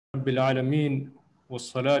رب العالمين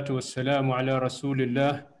والصلاة والسلام على رسول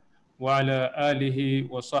الله وعلى آله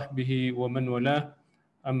وصحبه ومن والاه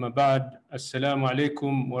أما بعد السلام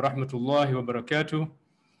عليكم ورحمة الله وبركاته.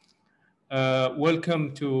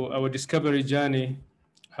 Welcome to our discovery journey,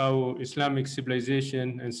 how Islamic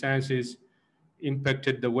civilization and sciences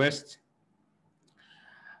impacted the West.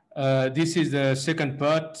 This is the second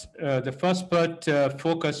part. The first part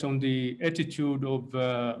focused on the attitude of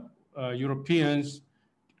Europeans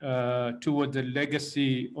toward the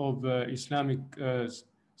legacy of Islamic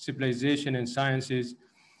civilization and sciences.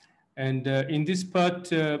 And in this part,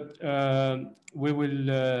 we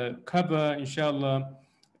will cover, inshallah,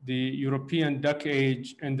 the European Dark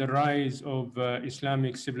Age and the rise of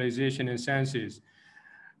Islamic civilization and sciences.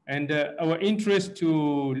 And our interest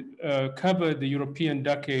to cover the European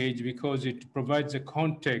Dark Age because it provides a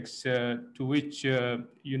context to which,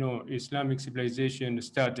 Islamic civilization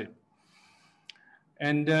started.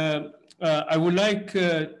 And I would like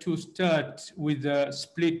to start with the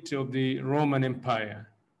split of the Roman Empire,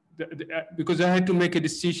 because I had to make a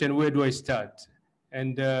decision, where do I start?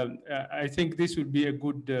 And I think this would be a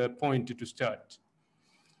good point to start.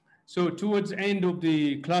 So towards the end of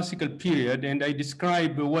the classical period, and I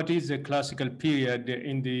describe what is a classical period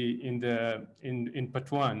in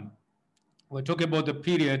part one. We're talking about the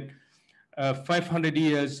period 500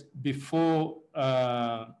 years before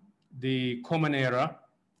the Common Era,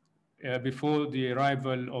 before the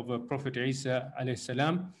arrival of Prophet Isa alayhi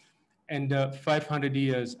salam, and 500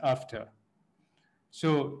 years after.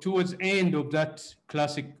 So towards the end of that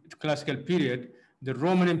classical period, the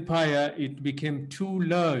Roman Empire, it became too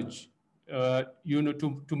large,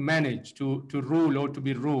 to manage, to rule or to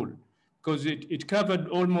be ruled, because it covered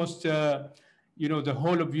almost, the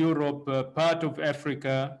whole of Europe, part of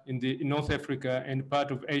Africa, in North Africa, and part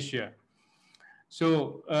of Asia.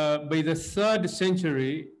 So by the 3rd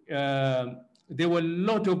century, there were a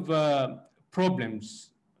lot of problems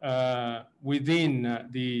within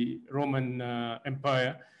the Roman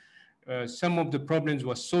Empire. Some of the problems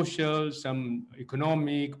were social, some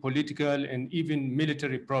economic, political, and even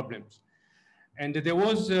military problems. And there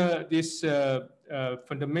was this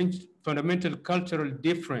fundamental cultural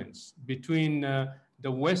difference between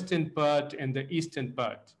the western part and the eastern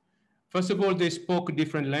part. First of all, they spoke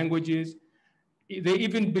different languages. They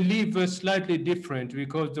even believed slightly different,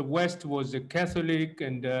 because the West was a Catholic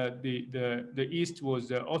and the East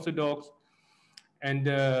was Orthodox. And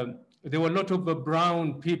there were a lot of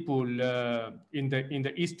brown people in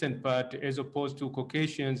the eastern part, as opposed to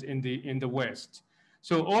Caucasians in the West.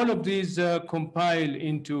 So all of these compile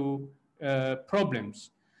into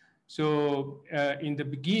problems. So in the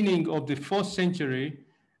beginning of the 4th century,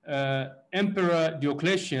 Emperor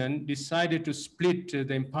Diocletian decided to split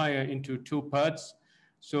the empire into 2 parts.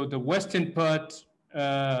 So the western part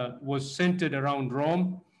was centered around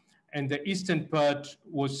Rome, and the eastern part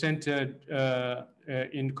was centered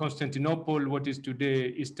in Constantinople, what is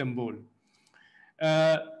today Istanbul.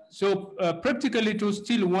 So practically it was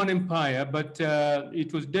still one empire, but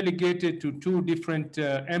it was delegated to 2 different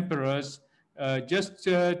emperors just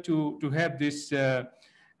to have this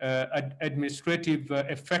administrative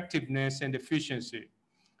effectiveness and efficiency.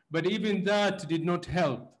 But even that did not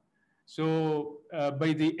help. So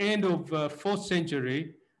by the end of 4th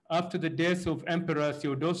century, after the death of Emperor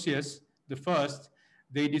Theodosius I,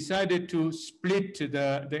 they decided to split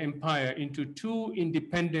the empire into 2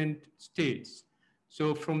 independent states.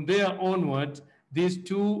 So from there onward, these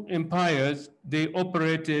 2 empires, they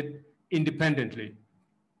operated independently.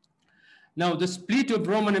 Now, the split of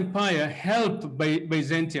Roman Empire helped by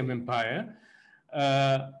Byzantium Empire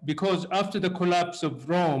because after the collapse of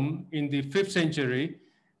Rome in the 5th century,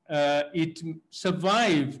 it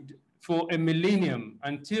survived for a millennium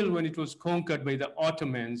until when it was conquered by the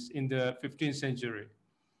Ottomans in the 15th century.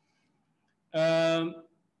 By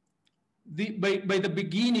the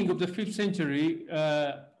beginning of the 5th century,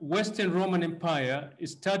 Western Roman Empire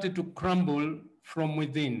started to crumble from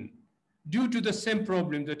within due to the same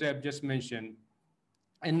problem that I've just mentioned.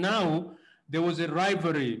 And now there was a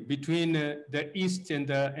rivalry between the East and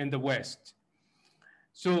the West.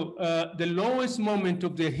 So the lowest moment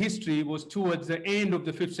of their history was towards the end of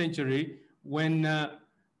the 5th century, when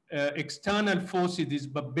external forces, these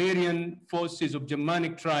barbarian forces of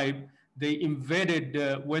Germanic tribe, they invaded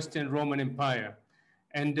the Western Roman Empire.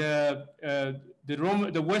 And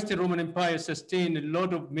the Western Roman Empire sustained a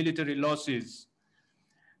lot of military losses.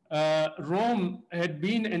 Rome had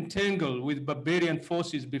been entangled with barbarian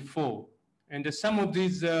forces before. And some of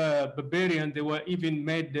these barbarians, they were even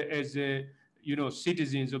made as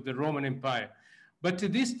citizens of the Roman Empire. But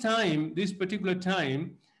this particular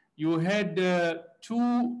time, you had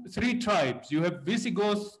three tribes. You have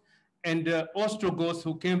Visigoths and Ostrogoths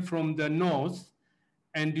who came from the north,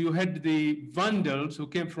 and you had the Vandals who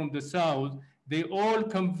came from the south. They all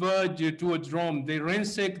converged towards Rome. They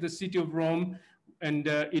ransacked the city of Rome, and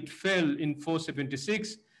it fell in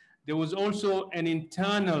 476. There was also an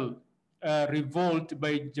internal revolt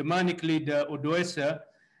by Germanic leader Odoacer,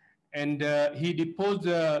 and he deposed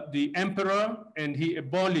the emperor, and he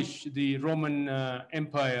abolished the Roman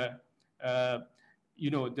Empire.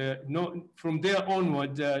 From there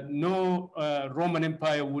onward, no Roman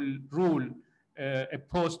Empire will rule a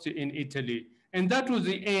post in Italy. And that was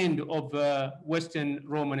the end of Western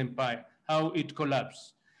Roman Empire, how it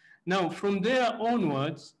collapsed. Now, from there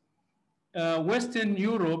onwards, Western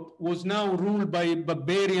Europe was now ruled by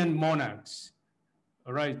barbarian monarchs.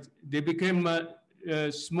 All right, they became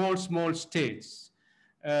small states.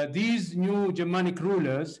 These new Germanic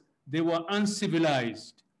rulers, they were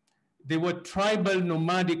uncivilized. They were tribal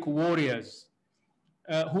nomadic warriors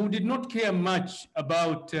who did not care much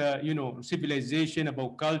about civilization,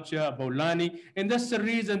 about culture, about learning, and that's the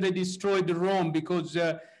reason they destroyed Rome, because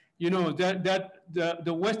the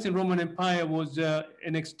Western Roman Empire was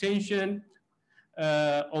an extension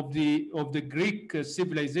of the Greek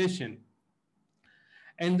civilization.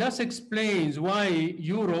 And thus explains why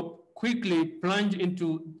Europe quickly plunged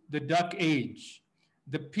into the Dark Age,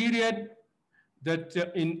 the period that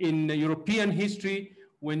in European history,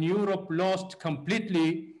 when Europe lost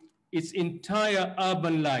completely its entire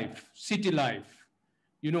urban life, city life,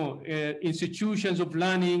 institutions of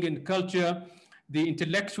learning and culture, the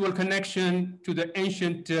intellectual connection to the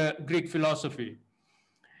ancient Greek philosophy.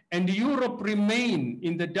 And Europe remained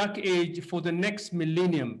in the Dark Age for the next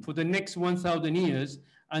millennium, for the next 1,000 years,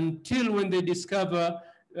 until when they discover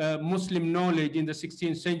Muslim knowledge in the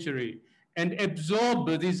 16th century and absorb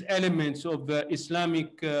these elements of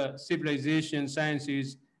Islamic civilization,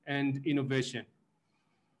 sciences, and innovation.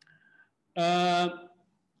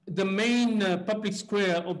 The main public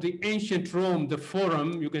square of the ancient Rome, the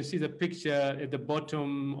Forum, you can see the picture at the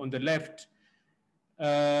bottom on the left.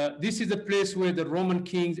 This is the place where the Roman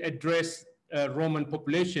kings addressed Roman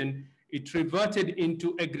population. It reverted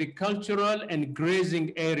into agricultural and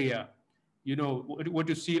grazing area. What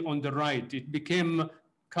you see on the right. It became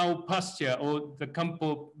cow pasture, or the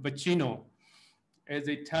campo vaccino, as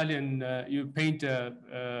the Italian painter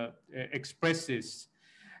expresses.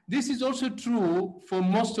 This is also true for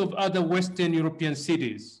most of other Western European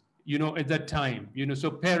cities, at that time. So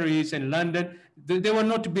Paris and London, they were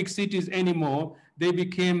not big cities anymore. They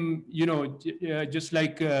became, just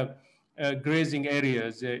like grazing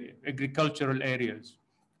areas, agricultural areas.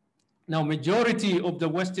 Now, majority of the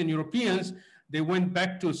Western Europeans, they went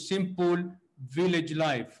back to simple village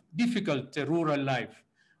life, difficult rural life,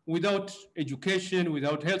 without education,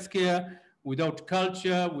 without healthcare, without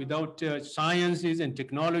culture, without sciences and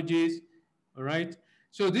technologies, all right?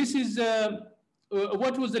 So this is,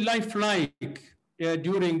 what was the life like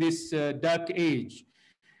during this Dark Age?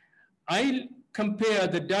 I compare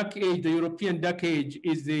the Dark Age, the European Dark Age,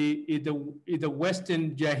 is the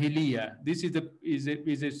Western Jahiliyyah. This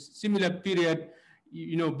is a similar period,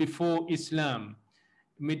 before Islam.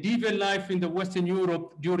 Medieval life in the Western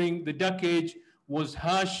Europe during the Dark Age was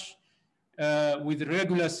harsh, with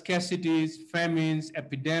regular scarcities, famines,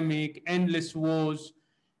 epidemic, endless wars,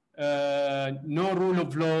 no rule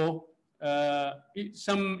of law,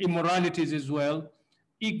 some immoralities as well,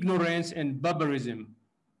 ignorance and barbarism.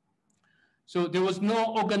 So there was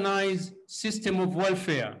no organized system of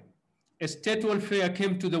welfare. State welfare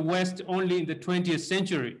came to the West only in the 20th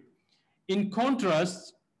century. In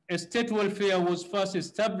contrast, state welfare was first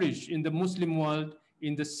established in the Muslim world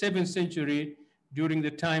in the 7th century during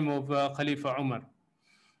the time of Khalifa Umar.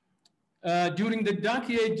 During the Dark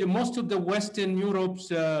Age, most of the Western Europe's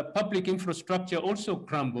public infrastructure also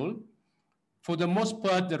crumbled. For the most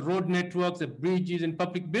part, the road networks, the bridges, and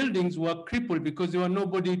public buildings were crippled because there were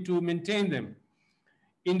nobody to maintain them.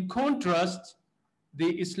 In contrast,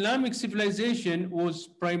 the Islamic civilization was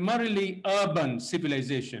primarily urban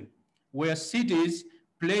civilization, where cities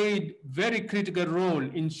played very critical role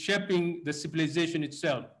in shaping the civilization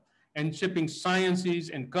itself and shaping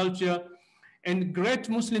sciences and culture. And great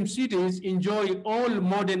Muslim cities enjoy all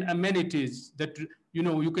modern amenities that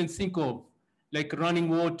you can think of, like running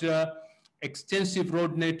water, extensive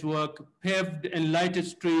road network, paved and lighted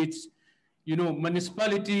streets.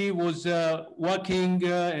 Municipality was working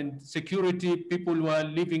and security, people were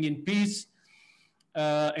living in peace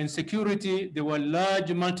and security. There were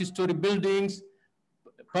large multi-story buildings,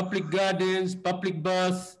 public gardens, public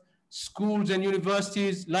baths, schools and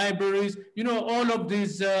universities, libraries, all of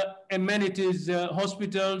these amenities,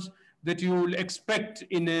 hospitals that you will expect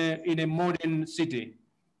in a modern city.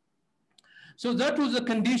 So that was the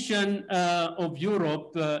condition of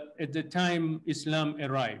Europe at the time Islam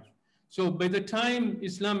arrived. So by the time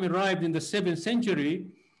Islam arrived in the 7th century,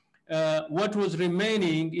 what was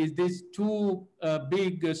remaining is these two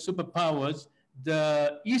big superpowers,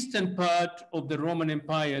 the eastern part of the Roman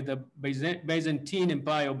Empire, the Byzantine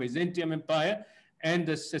Empire or Byzantium Empire, and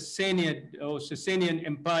the Sasanian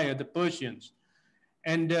Empire, the Persians.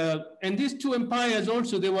 And these two empires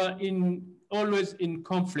also, they were always in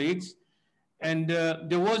conflicts. And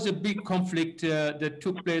there was a big conflict that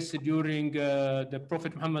took place during the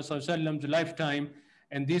Prophet Muhammad's lifetime,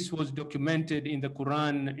 and this was documented in the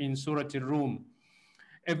Quran in Surah Al-Rum.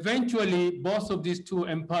 Eventually, both of these two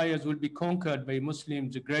empires will be conquered by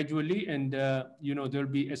Muslims gradually, and they'll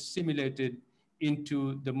be assimilated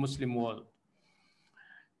into the Muslim world.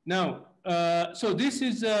 Now, so this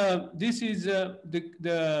is the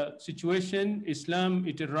situation. Islam,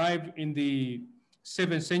 it arrived in the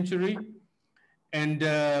 7th century. And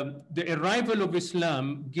the arrival of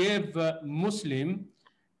Islam gave Muslim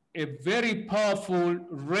a very powerful,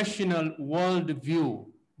 rational worldview.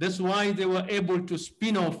 That's why they were able to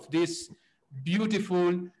spin off this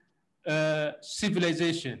beautiful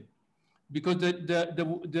civilization, because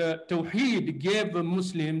the Tawheed gave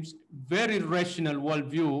Muslims very rational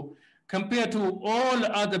worldview compared to all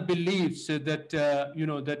other beliefs that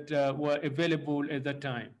were available at that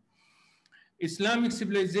time. Islamic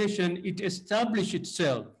civilization, it established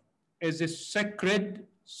itself as a sacred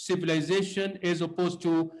civilization as opposed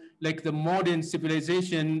to like the modern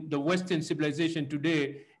civilization, the Western civilization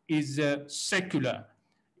today is secular.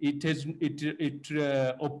 It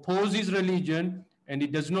opposes religion and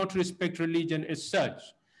it does not respect religion as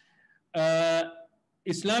such.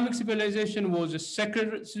 Islamic civilization was a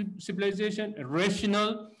sacred civilization,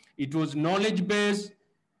 rational, it was knowledge-based,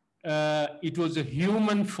 it was a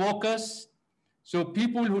human focus. So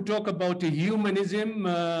people who talk about humanism,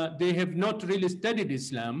 they have not really studied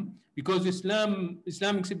Islam, because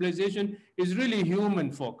Islamic civilization is really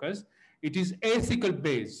human focused. It is ethical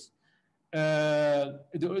based. A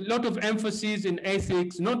lot of emphasis in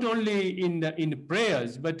ethics, not only in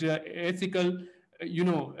prayers, but ethical,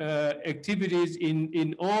 activities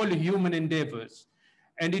in all human endeavors.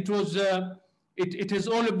 And it was, it has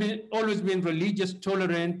always been religious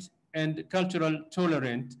tolerant and cultural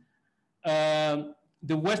tolerant.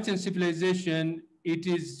 The Western civilization, it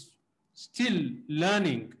is still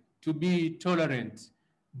learning to be tolerant,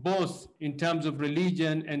 both in terms of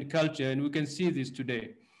religion and culture, and we can see this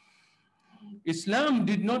today. Islam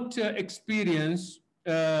did not experience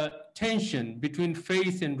tension between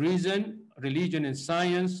faith and reason, religion and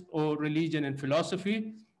science, or religion and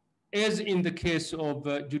philosophy, as in the case of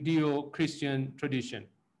Judeo-Christian tradition.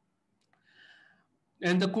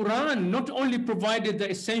 And the Quran not only provided the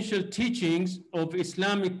essential teachings of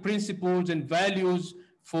Islamic principles and values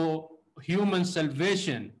for human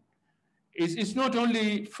salvation. It's not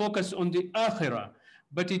only focused on the akhirah,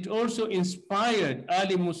 but it also inspired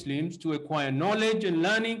early Muslims to acquire knowledge and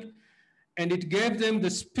learning, and it gave them the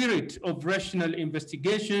spirit of rational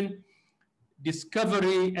investigation,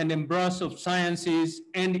 discovery, and embrace of sciences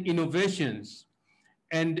and innovations.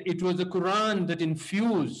 And it was the Quran that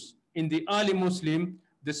infused in the early Muslim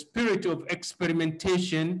the spirit of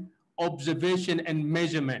experimentation, observation, and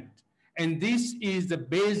measurement. And this is the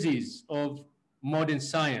basis of modern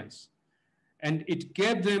science. And it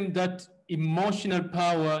gave them that emotional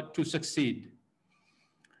power to succeed.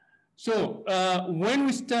 So when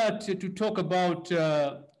we start to talk about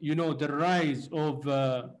the rise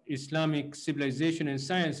of Islamic civilization and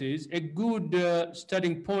sciences, a good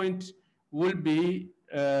starting point will be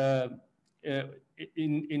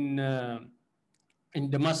in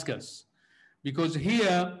Damascus, because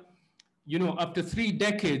here, after 3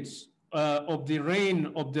 decades of the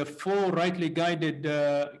reign of the 4 rightly guided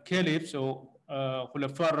caliphs, or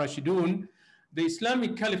Khulafa Rashidun, the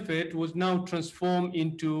Islamic Caliphate was now transformed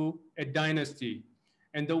into a dynasty.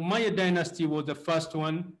 And the Umayyad dynasty was the first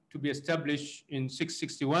one to be established in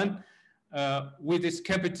 661 with its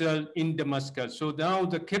capital in Damascus. So now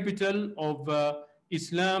the capital of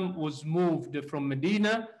Islam was moved from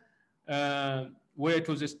Medina, where it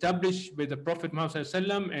was established by the Prophet Muhammad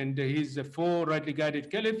ﷺ and his 4 rightly guided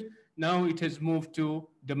caliphs. Now it has moved to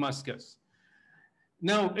Damascus.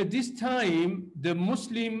 Now, at this time, the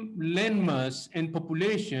Muslim landmass and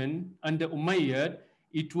population under Umayyad,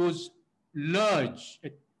 it was large,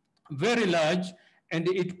 very large, and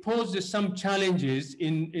it posed some challenges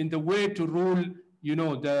in the way to rule,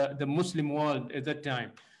 the Muslim world at that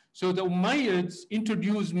time. So the Umayyads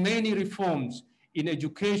introduced many reforms in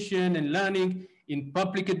education and learning, in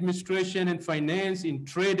public administration and finance, in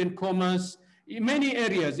trade and commerce, in many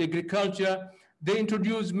areas, agriculture. They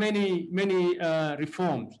introduced many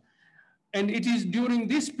reforms. And it is during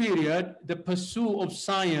this period, the pursuit of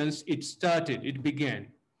science, it began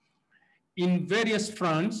in various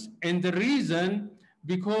fronts. And the reason,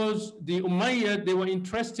 because the Umayyad, they were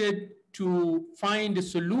interested to find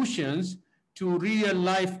solutions to real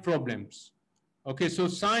life problems. Okay, so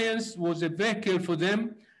science was a vehicle for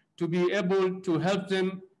them to be able to help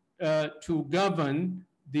them to govern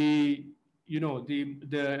the,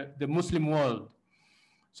 the Muslim world.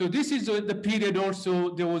 So this is the period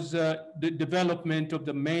also, there was the development of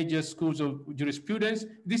the major schools of jurisprudence.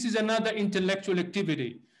 This is another intellectual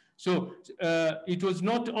activity. So it was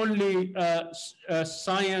not only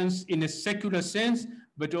science in a secular sense,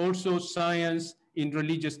 but also science in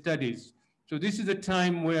religious studies. So this is a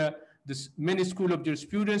time where many schools of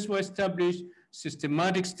jurisprudence were established,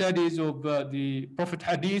 systematic studies of the Prophet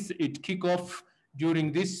Hadith, it kicked off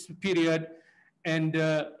during this period, and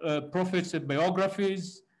Prophet's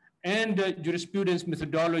biographies, and jurisprudence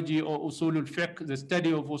methodology or usul al-fiqh, the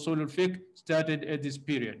study of usul al-fiqh started at this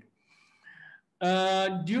period.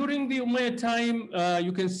 During the Umayyad time,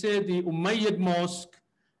 you can say the Umayyad Mosque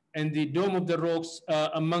and the Dome of the Rocks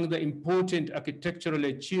are among the important architectural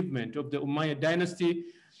achievement of the Umayyad dynasty.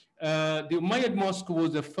 The Umayyad Mosque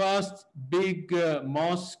was the first big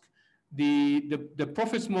mosque. The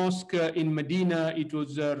Prophet's Mosque in Medina, it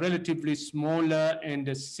was relatively smaller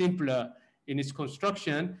and simpler in its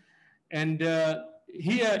construction. And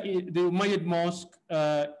here, the Umayyad Mosque,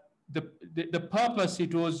 the purpose,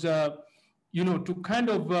 it was, to kind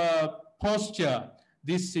of posture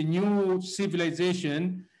this new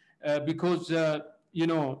civilization because,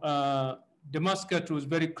 Damascus was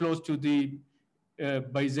very close to the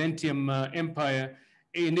Byzantium Empire,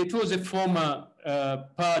 and it was a former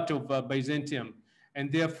part of Byzantium.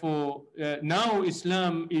 And therefore, now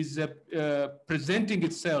Islam is presenting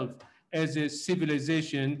itself as a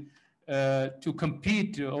civilization to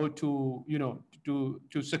compete or to,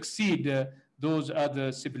 to succeed those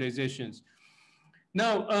other civilizations.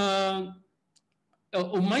 Now,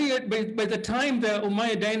 Umayyad, by the time the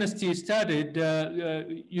Umayyad dynasty started,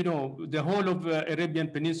 the whole of Arabian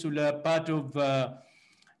Peninsula, part of,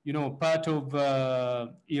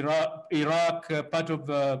 Iraq, part of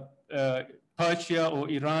Persia or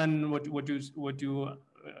Iran, what you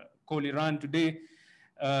call Iran today,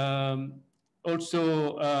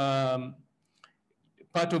 also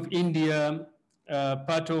part of India,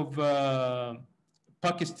 part of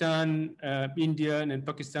Pakistan, India and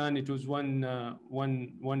Pakistan, it was one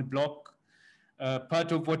block.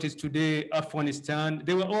 Part of what is today Afghanistan,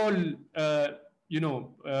 they were all,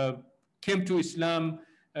 came to Islam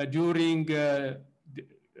during,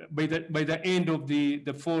 by the end of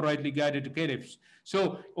the four rightly guided caliphs.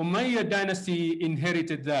 So Umayyad dynasty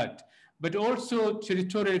inherited that. But also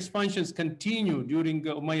territorial expansions continued during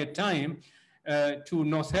Umayyad time to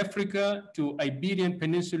North Africa, to Iberian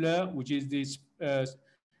Peninsula, which is this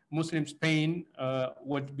Muslim Spain,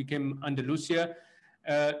 what became Andalusia,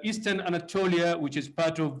 Eastern Anatolia, which is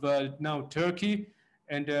part of now Turkey,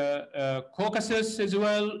 and Caucasus as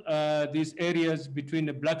well, these areas between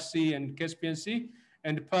the Black Sea and Caspian Sea,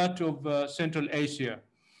 and part of Central Asia.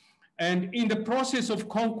 And in the process of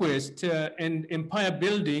conquest and empire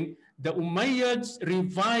building, the Umayyads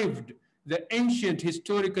revived the ancient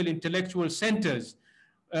historical intellectual centers,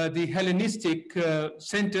 the Hellenistic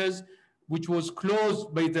centers, which was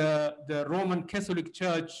closed by the Roman Catholic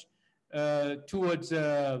Church towards,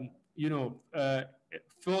 4th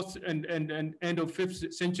and end of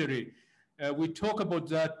 5th century. We talk about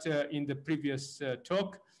that in the previous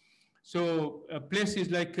talk. So places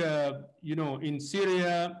like, in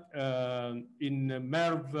Syria, in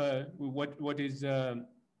Merv, what is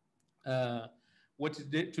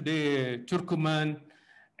today Turkoman,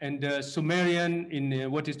 and Sumerian in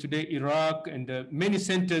what is today Iraq, and many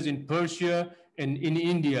centers in Persia and in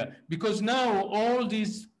India. Because now all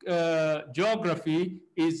this geography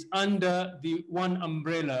is under the one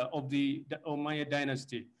umbrella of the Umayyad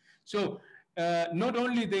dynasty. So not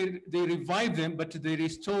only they revived them, but they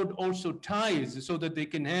restored also ties so that they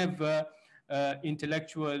can have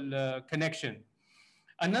intellectual connection.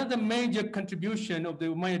 Another major contribution of the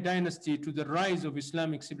Umayyad dynasty to the rise of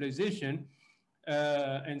Islamic civilization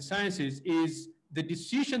and sciences is the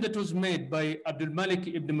decision that was made by Abdul Malik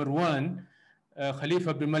ibn Marwan,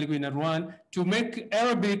 Khalifa Abdul Malik ibn Marwan, to make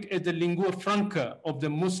Arabic as the lingua franca of the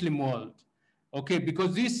Muslim world. Okay,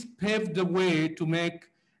 because this paved the way to make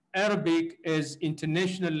Arabic as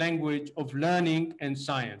international language of learning and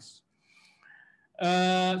science.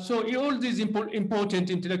 So all these important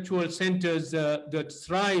intellectual centers that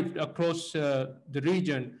thrived across the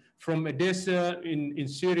region, from Edessa in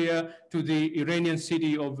Syria to the Iranian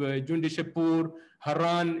city of Jundishapur,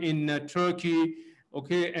 Haran in Turkey,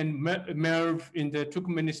 okay, and Merv in the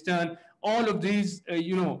Turkmenistan. All of these,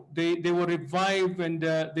 they were revived and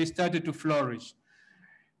they started to flourish.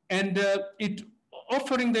 And it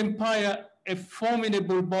offering the empire a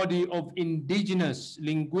formidable body of indigenous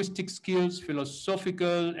linguistic skills,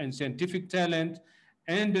 philosophical and scientific talent,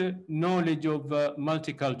 and knowledge of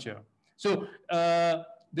multiculture. So the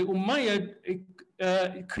Umayyad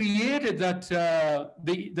created that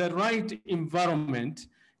the right environment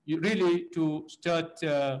really to start,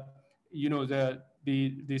 the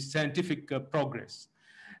scientific progress.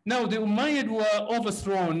 Now, the Umayyad were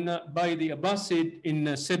overthrown by the Abbasid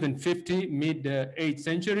in 750, mid 8th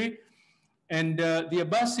century. And the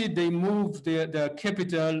Abbasid, they moved the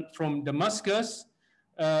capital from Damascus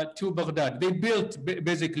to Baghdad. They built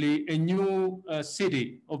basically a new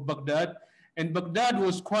city of Baghdad. And Baghdad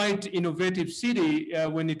was quite innovative city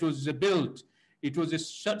when it was built. It was a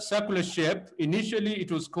circular shape. Initially,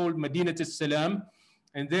 it was called Madinat al-Salam,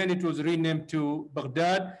 and then it was renamed to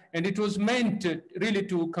Baghdad, and it was meant really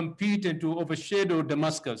to compete and to overshadow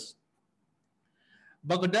Damascus.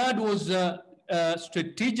 Baghdad was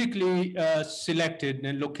strategically selected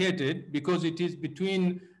and located because it is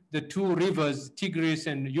between the two rivers, Tigris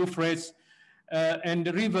and Euphrates, and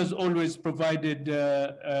the rivers always provided,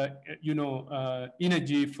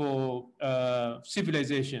 energy for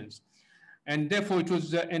civilizations. And therefore, it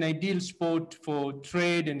was an ideal spot for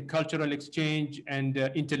trade and cultural exchange and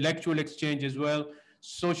intellectual exchange as well,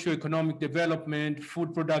 socio-economic development,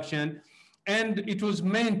 food production, and it was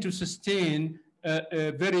meant to sustain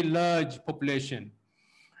a very large population.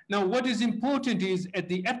 Now, what is important is at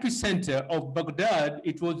the epicenter of Baghdad,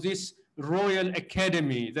 it was this royal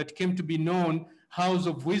academy that came to be known House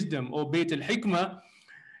of Wisdom or Beit al-Hikmah,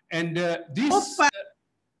 and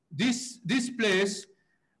this place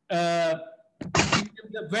became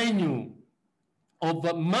the venue of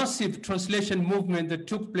a massive translation movement that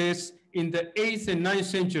took place in the 8th and 9th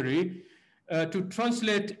century to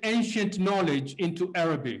translate ancient knowledge into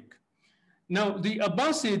Arabic. Now, the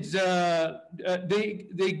Abbasids,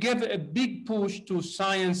 they gave a big push to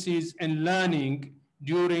sciences and learning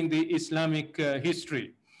during the Islamic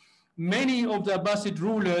history. Many of the Abbasid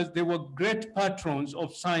rulers, they were great patrons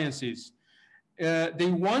of sciences.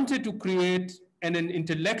 They wanted to create an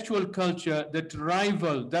intellectual culture that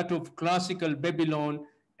rivaled that of classical Babylon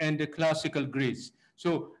and the classical Greece.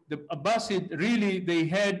 So the Abbasid really, they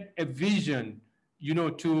had a vision,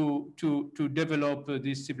 to develop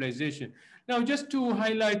this civilization. Now, just to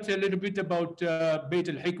highlight a little bit about Beit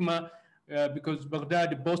al-Hikmah, because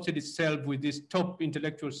Baghdad boasted itself with this top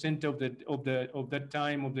intellectual center of that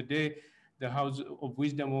time of the day, the House of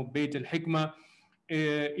Wisdom of Beit al-Hikmah.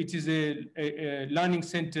 It is a learning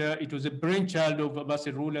center. It was a brainchild of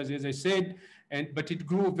Abbasid rulers, as I said, but it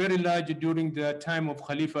grew very large during the time of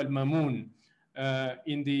Khalifa al-Mamun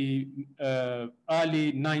in the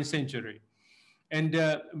early 9th century. And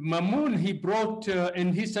Mamun, he brought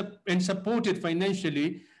and supported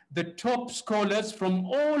financially the top scholars from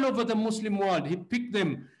all over the Muslim world. He picked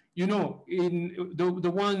them, in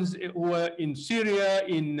the ones who were in Syria,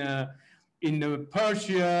 in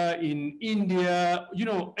Persia, in India,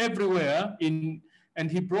 everywhere.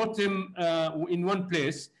 And he brought them in one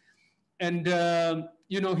place, and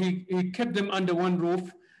he kept them under one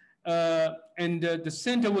roof. And the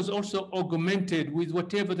center was also augmented with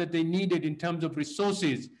whatever that they needed in terms of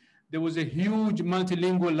resources. There was a huge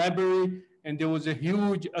multilingual library, and there was a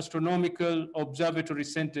huge astronomical observatory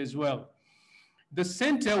center as well. The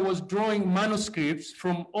center was drawing manuscripts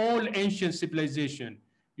from all ancient civilization,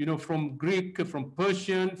 from Greek, from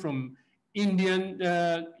Persian, from Indian,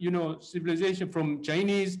 civilization, from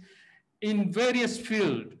Chinese, in various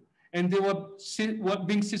fields. And they were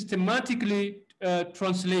being systematically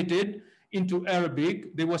translated into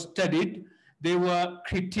Arabic. They were studied, they were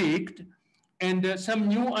critiqued, and some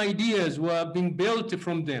new ideas were being built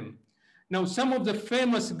from them. Now, some of the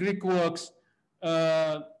famous Greek works,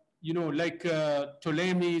 like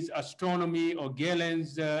Ptolemy's astronomy, or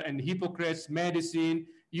Galen's and Hippocrates' medicine,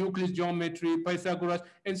 Euclid's geometry, Pythagoras,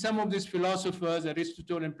 and some of these philosophers,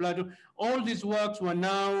 Aristotle and Plato, all these works were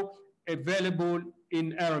now available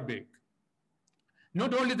in Arabic.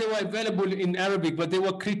 Not only they were available in Arabic, but they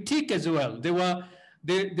were critiqued as well. They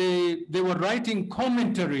were writing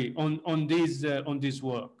commentary on this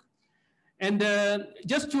work. And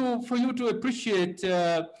just for you to appreciate,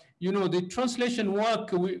 the translation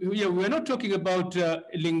work, we're not talking about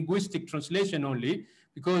linguistic translation only,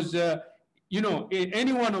 because you know,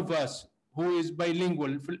 any one of us who is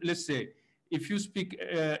bilingual, let's say, if you speak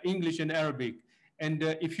English and Arabic, and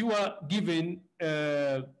if you are given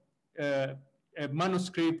a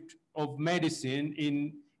manuscript of medicine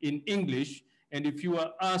in English, and if you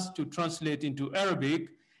are asked to translate into Arabic,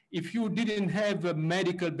 if you didn't have a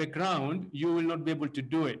medical background, you will not be able to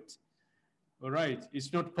do it. All right,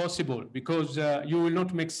 it's not possible because you will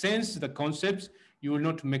not make sense the concepts, you will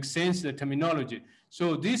not make sense the terminology.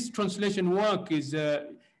 So this translation work is,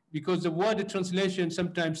 because the word translation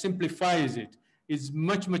sometimes simplifies it, is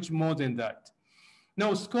much, much more than that.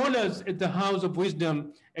 Now, scholars at the House of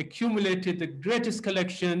Wisdom accumulated the greatest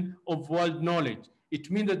collection of world knowledge.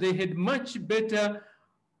 It means that they had much better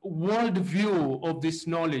world view of this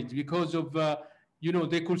knowledge because of, you know,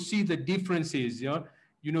 they could see the differences.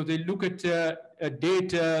 You know, they look at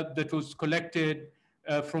data that was collected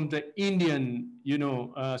from the Indian, you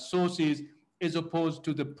know, sources as opposed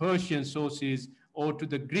to the Persian sources or to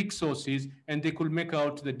the Greek sources, and they could make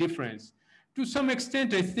out the difference. To some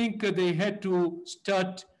extent, I think they had to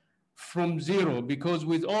start from zero because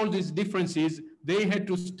with all these differences, they had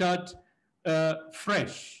to start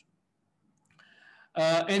fresh.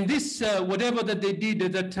 And this, whatever that they did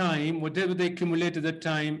at that time, whatever they accumulated at that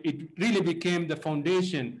time, it really became the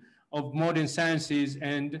foundation of modern sciences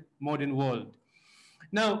and modern world.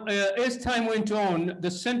 Now, as time went on,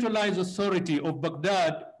 the centralized authority of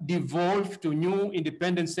Baghdad devolved to new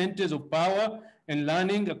independent centers of power and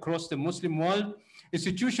learning across the Muslim world.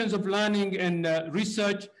 Institutions of learning and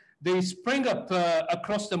research, they sprang up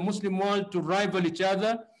across the Muslim world to rival each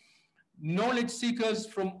other. Knowledge seekers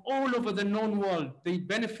from all over the known world, they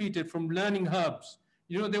benefited from learning hubs.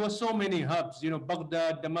 You know, there were so many hubs, you know,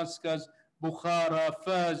 Baghdad, Damascus, Bukhara,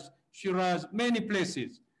 Fez, Shiraz, many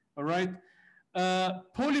places, all right?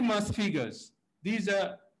 Polymath figures, these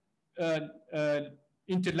are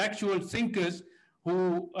intellectual thinkers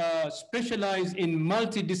who specialize in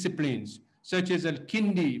multidisciplines, such as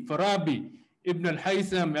Al-Kindi, Farabi, Ibn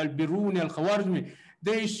al-Haytham, Al-Biruni, Al-Khawarizmi.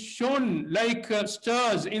 They shone like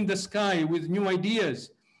stars in the sky with new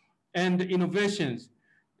ideas and innovations.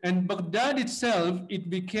 And Baghdad itself, it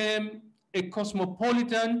became a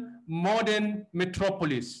cosmopolitan, modern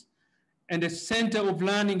metropolis and a center of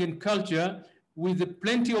learning and culture with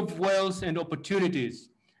plenty of wealth and opportunities.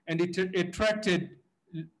 And it attracted,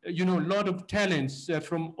 you know, a lot of talents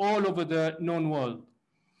from all over the known world.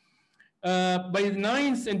 By the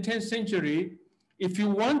 9th and 10th century, if you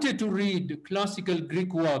wanted to read classical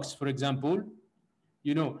Greek works, for example,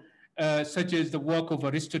 you know, such as the work of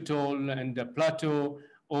Aristotle and Plato,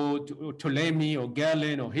 or Ptolemy, or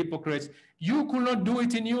Galen, or Hippocrates, you could not do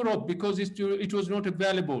it in Europe because it was not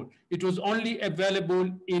available. It was only available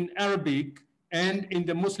in Arabic and in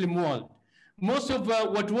the Muslim world. Most of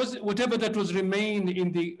whatever that was remained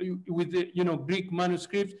with the, you know, Greek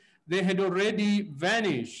manuscripts, they had already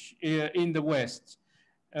vanished in the West.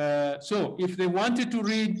 So if they wanted to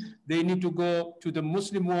read, they need to go to the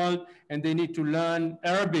Muslim world and they need to learn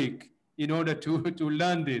Arabic in order to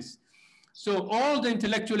learn this. So all the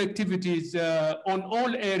intellectual activities on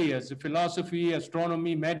all areas, philosophy,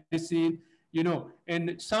 astronomy, medicine, you know,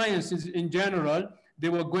 and sciences in general, they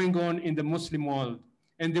were going on in the Muslim world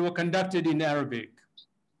and they were conducted in Arabic.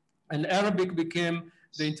 And Arabic became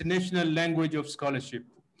the international language of scholarship.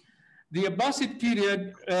 The Abbasid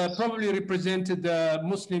period probably represented the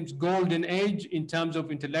Muslims' golden age in terms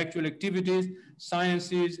of intellectual activities,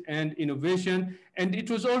 sciences, and innovation. And it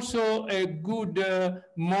was also a good,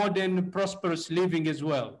 modern, prosperous living as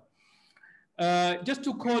well. Just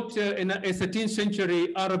to quote a 13th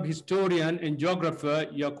century Arab historian and geographer,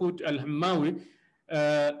 Yaqut al-Hammawi,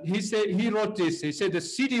 he wrote this. He said, the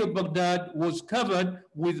city of Baghdad was covered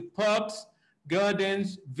with parks,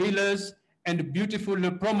 gardens, villas, and beautiful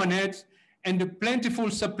promenades, and plentiful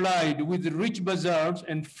supplied with rich bazaars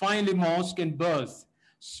and finely mosque and baths,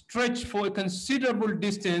 stretched for a considerable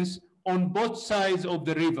distance on both sides of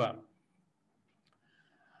the river.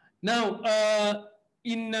 Now,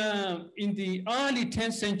 in the early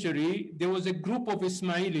 10th century, there was a group of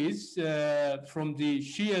Ismailis from the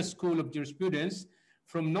Shia school of jurisprudence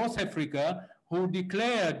from North Africa who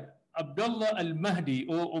declared Abdullah al-Mahdi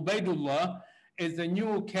or Ubaidullah as the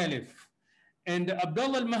new caliph. And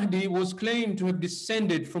Abdullah al-Mahdi was claimed to have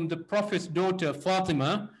descended from the Prophet's daughter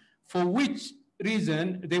Fatima, for which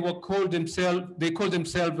reason they called themselves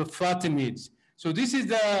Fatimids. So this is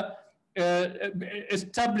the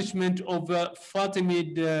establishment of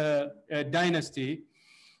Fatimid dynasty.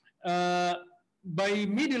 By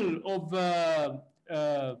middle of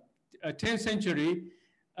 10th century,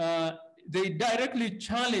 they directly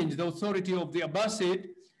challenged the authority of the Abbasid,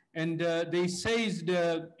 and they seized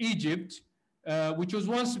Egypt which was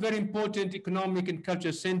once very important economic and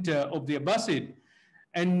cultural center of the Abbasid.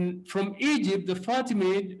 And from Egypt, the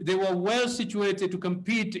Fatimid, they were well situated to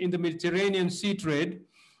compete in the Mediterranean sea trade.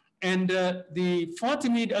 And the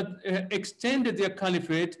Fatimid extended their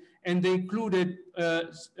caliphate, and they included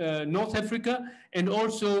North Africa, and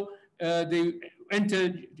also they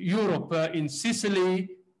entered Europe in Sicily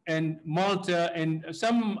and Malta and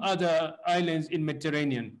some other islands in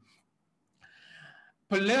Mediterranean.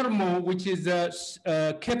 Palermo, which is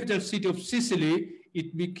the capital city of Sicily,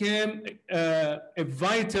 it became a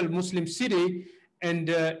vital Muslim city and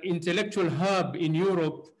intellectual hub in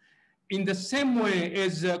Europe, in the same way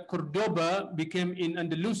as Cordoba became in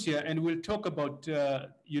Andalusia, and we'll talk about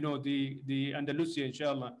the Andalusia,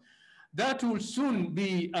 inshallah. That will soon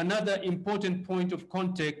be another important point of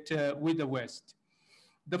contact with the West.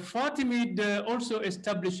 The Fatimid also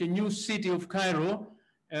established a new city of Cairo.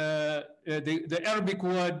 The Arabic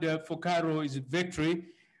word for Cairo is victory,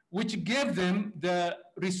 which gave them the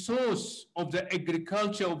resource of the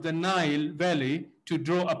agriculture of the Nile Valley to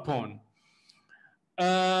draw upon.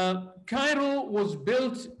 Cairo was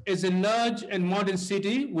built as a large and modern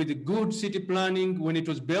city with good city planning when it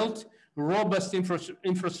was built, robust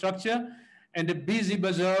infrastructure, and busy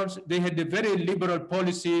bazaars. They had very liberal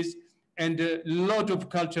policies and a lot of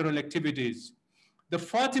cultural activities. The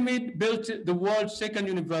Fatimid built the world's second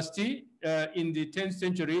university in the 10th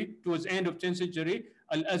century, towards the end of 10th century,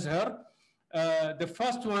 Al-Azhar. The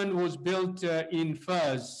first one was built in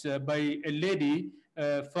Fars by a lady,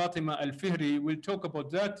 Fatima Al-Fihri. We'll talk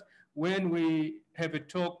about that when we have a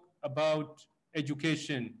talk about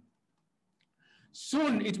education.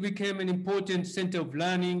 Soon it became an important center of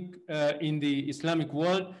learning in the Islamic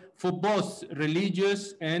world for both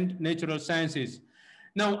religious and natural sciences.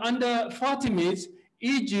 Now, under Fatimids,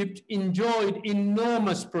 Egypt enjoyed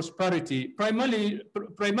enormous prosperity, primarily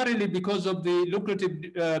because of the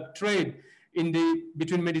lucrative trade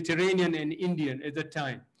between Mediterranean and Indian at that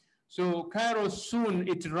time. So Cairo soon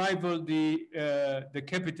it rivaled the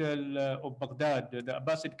capital of Baghdad, the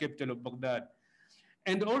Abbasid capital of Baghdad.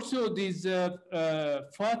 And also these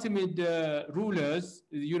Fatimid rulers,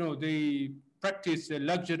 they practiced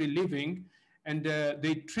luxury living, and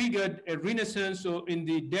they triggered a renaissance in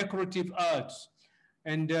the decorative arts.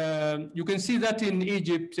 And you can see that in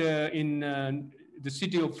Egypt, in the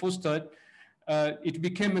city of Fustat. It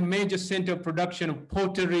became a major center of production of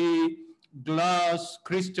pottery, glass,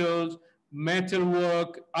 crystals,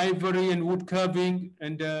 metalwork, ivory and wood carving,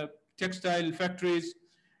 and textile factories.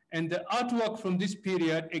 And the artwork from this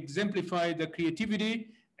period exemplified the creativity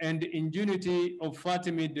and ingenuity of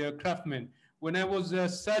Fatimid craftsmen. When I was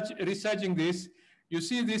researching this, you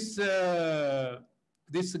see this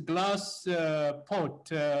this glass pot,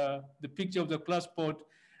 the picture of the glass pot.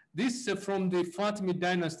 This from the Fatimid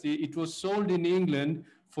dynasty. It was sold in England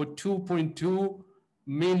for £2.2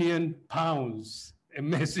 million.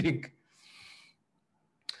 Amazing.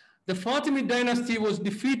 The Fatimid dynasty was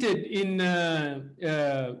defeated in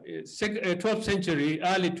 12th century,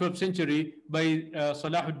 early 12th century, by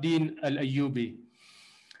Salahuddin al-Ayyubi.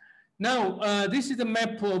 Now, this is a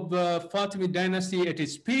map of Fatimid dynasty at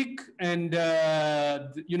its peak, and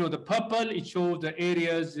the purple, it shows the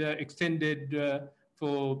areas extended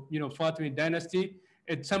for Fatimid dynasty.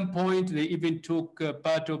 At some point, they even took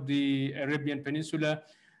part of the Arabian Peninsula,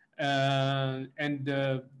 and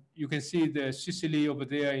you can see the Sicily over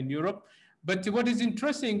there in Europe. But what is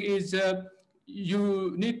interesting is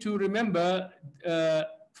you need to remember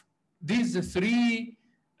these three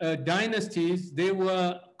dynasties, they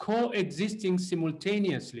were coexisting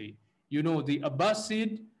simultaneously. The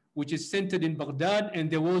Abbasid, which is centered in Baghdad, and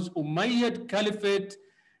there was Umayyad Caliphate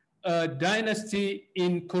dynasty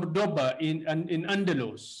in Cordoba, in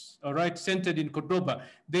Andalus, all right, centered in Cordoba.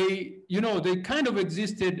 They kind of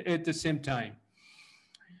existed at the same time.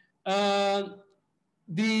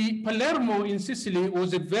 The Palermo in Sicily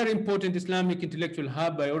was a very important Islamic intellectual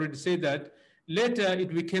hub. I already said that. Later,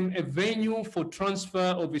 it became a venue for transfer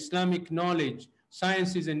of Islamic knowledge,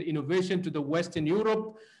 sciences, and innovation to the Western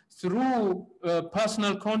Europe through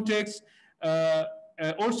personal contacts.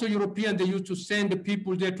 Also European, they used to send the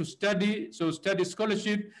people there to study, so study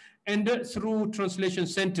scholarship, and through translation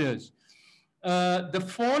centers. The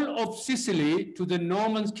fall of Sicily to the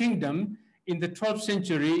Norman kingdom in the 12th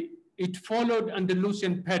century, it followed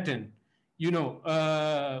Andalusian pattern.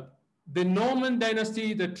 The Norman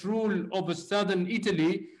dynasty that ruled over southern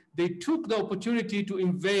Italy, they took the opportunity to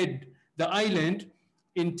invade the island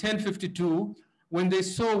in 1052 when they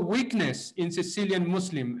saw weakness in Sicilian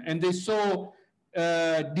Muslim, and they saw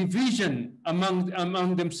division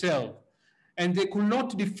among themselves. and they could not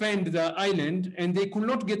defend the island, and they could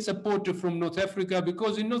not get support from North Africa,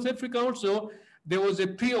 because in North Africa also there was a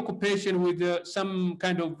preoccupation with some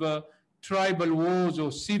kind of tribal wars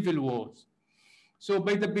or civil wars. So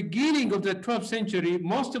by the beginning of the 12th century,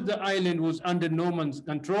 most of the island was under Norman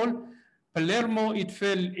control. Palermo, it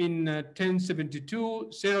fell in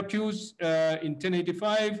 1072, Syracuse in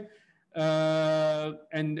 1085,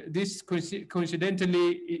 and this coincidentally,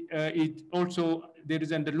 it also, there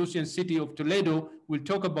is Andalusian city of Toledo, we'll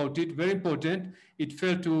talk about it, very important. It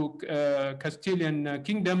fell to Castilian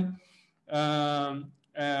kingdom.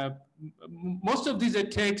 Most of these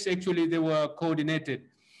attacks, actually, they were coordinated.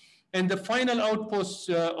 And the final outpost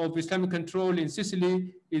of Islamic control in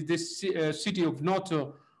Sicily is this city of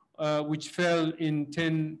Noto, which fell in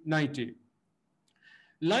 1090.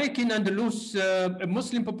 Like in Andalus, a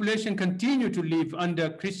Muslim population continued to live under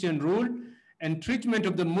Christian rule, and treatment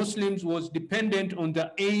of the Muslims was dependent on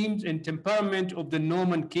the aims and temperament of the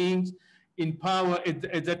Norman kings in power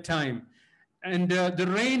at that time. And the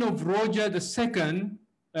reign of Roger II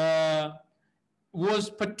was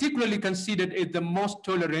particularly considered as the most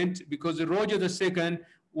tolerant, because Roger II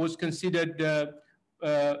was considered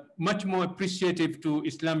much more appreciative to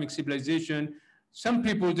Islamic civilization. Some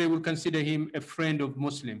people, they will consider him a friend of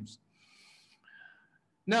Muslims.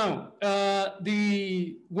 Now,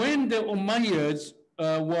 when the Umayyads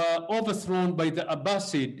were overthrown by the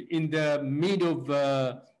Abbasid in the mid of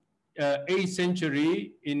 8th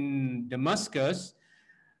century in Damascus,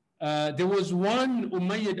 there was one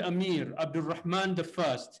Umayyad Amir, Abdul Rahman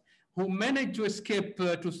I, who managed to escape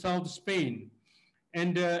to South Spain.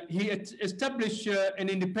 And he established an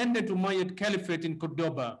independent Umayyad Caliphate in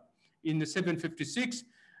Cordoba in 756.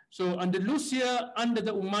 So Andalusia under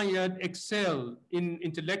the Umayyad excelled in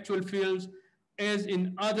intellectual fields as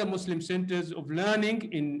in other Muslim centers of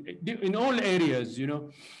learning in all areas, you know.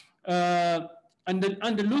 And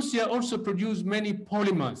Andalusia also produced many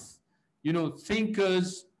polymaths, you know,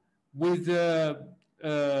 thinkers with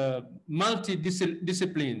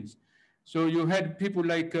multi-disciplines. So you had people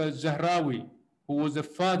like Zahrawi, who was the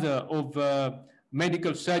father of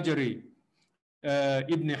medical surgery,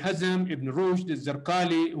 Ibn Hazm, Ibn Rushd,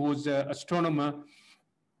 Zarqali, who was an astronomer.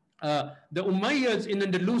 The Umayyads in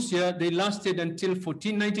Andalusia, they lasted until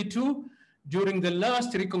 1492, during the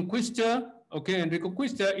last Reconquista. Okay, and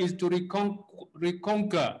Reconquista is to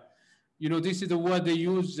reconquer. You know, this is the word they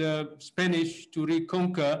use, Spanish, to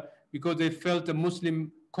reconquer, because they felt the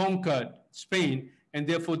Muslim conquered Spain, and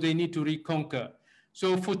therefore they need to reconquer.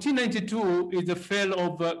 So 1492 is the fall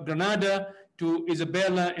of Granada to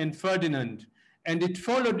Isabella and Ferdinand, and it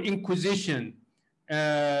followed Inquisition,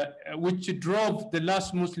 which drove the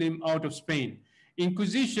last Muslim out of Spain.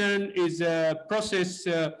 Inquisition is a process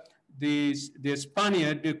the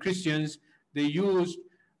Spaniard, the Christians, they used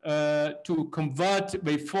to convert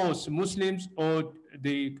by force Muslims, or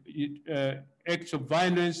the acts of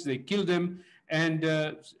violence, they killed them, and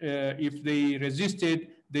if they resisted,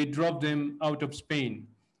 they drove them out of Spain.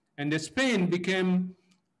 And Spain became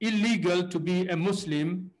illegal to be a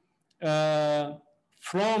Muslim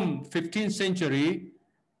from 15th century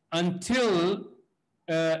until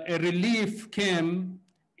a relief came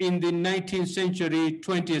in the 19th century,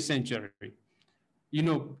 20th century. You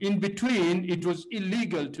know, in between, it was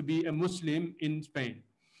illegal to be a Muslim in Spain.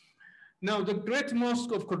 Now, the Great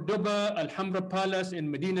Mosque of Cordoba, Alhambra Palace, and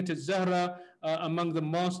Medina al-Zahra are among the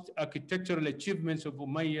most architectural achievements of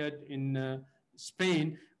Umayyad in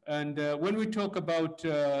Spain. And when we talk about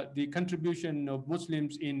the contribution of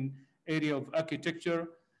Muslims in area of architecture,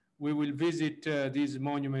 we will visit these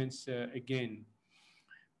monuments again.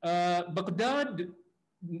 Baghdad,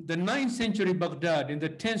 the 9th century Baghdad and the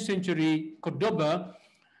 10th century Cordoba,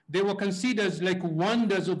 they were considered like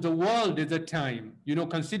wonders of the world at the time. You know,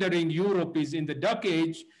 considering Europe is in the Dark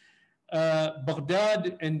Age,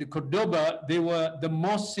 Baghdad and Cordoba, they were the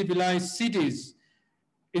most civilized cities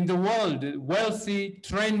in the world, wealthy,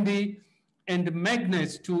 trendy, and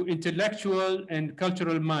magnets to intellectual and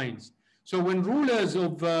cultural minds. So when rulers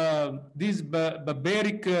of these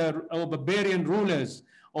barbarian rulers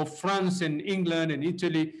of France and England and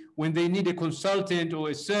Italy, when they need a consultant or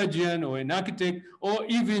a surgeon or an architect or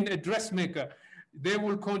even a dressmaker, they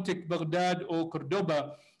will contact Baghdad or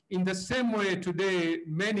Cordoba. In the same way today,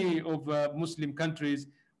 many of Muslim countries,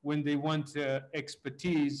 when they want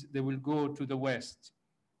expertise, they will go to the West.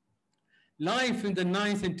 Life in the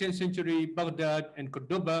 9th and 10th century Baghdad and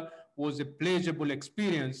Cordoba was a pleasurable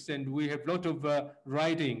experience, and we have a lot of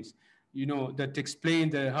writings, you know, that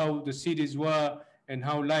explain how the cities were and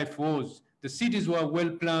how life was. The cities were well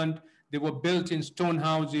planned. They were built in stone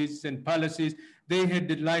houses and palaces. They had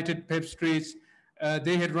the lighted paved streets.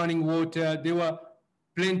 They had running water. There were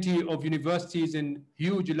plenty of universities and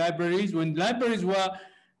huge libraries. When libraries were,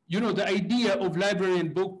 the idea of library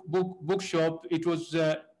and bookshop, it was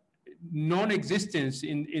non-existence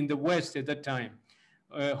in the West at that time.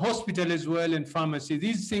 Hospital as well and pharmacy.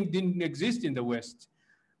 These things didn't exist in the West.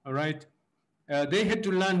 All right. They had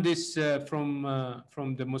to learn this from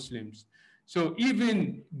the Muslims. So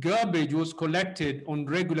even garbage was collected on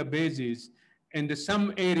regular basis, and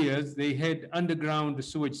some areas they had underground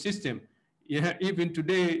sewage system. Yeah, even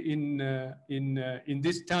today in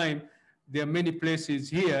this time, there are many places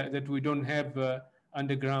here that we don't have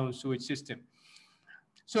underground sewage system.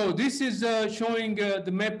 So this is showing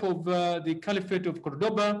the map of the Caliphate of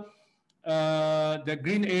Cordoba. The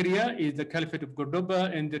green area is the Caliphate of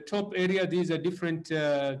Cordoba, and the top area, these are different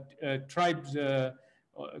tribes,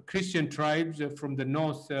 Christian tribes from the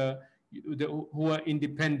north who are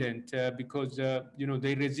independent because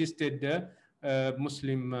they resisted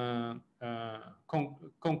Muslim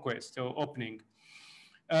conquest or opening.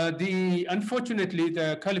 Unfortunately,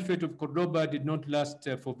 the Caliphate of Cordoba did not last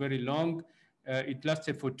for very long. It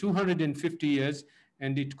lasted for 250 years,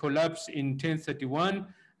 and it collapsed in 1031.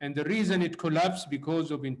 And the reason it collapsed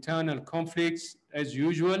because of internal conflicts, as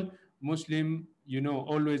usual. Muslim,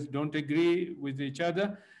 always don't agree with each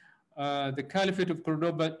other. The Caliphate of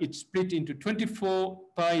Cordoba, it split into 24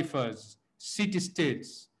 taifas,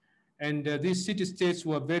 city-states. And these city-states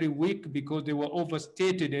were very weak because they were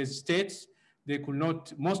overstated as states. They could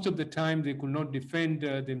not, most of the time, they could not defend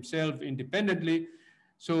themselves independently.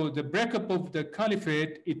 So the breakup of the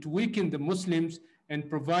Caliphate, it weakened the Muslims and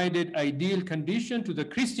provided ideal condition to the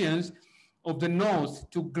Christians of the north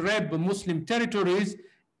to grab Muslim territories.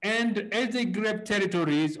 And as they grab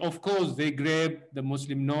territories, of course, they grab the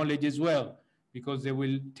Muslim knowledge as well, because they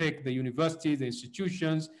will take the universities, the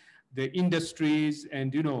institutions, the industries,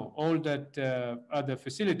 and all that other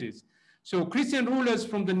facilities. So Christian rulers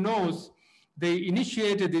from the north, they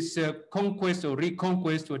initiated this conquest or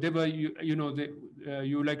reconquest, whatever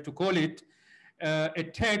you like to call it,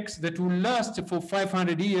 attacks that will last for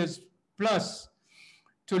 500 years plus.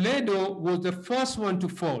 Toledo was the first one to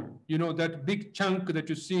fall, that big chunk that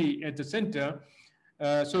you see at the center.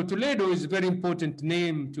 So Toledo is a very important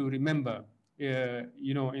name to remember,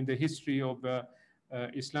 in the history of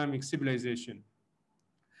Islamic civilization.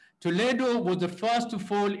 Toledo was the first to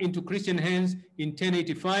fall into Christian hands in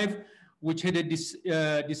 1085, which had a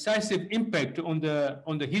decisive impact on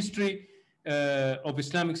the history of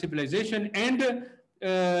Islamic civilization and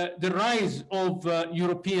the rise of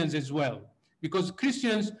Europeans as well, because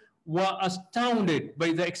Christians were astounded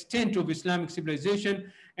by the extent of Islamic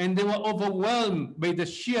civilization, and they were overwhelmed by the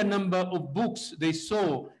sheer number of books they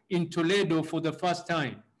saw in Toledo for the first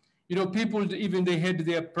time. People, even they had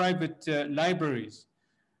their private libraries.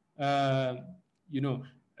 In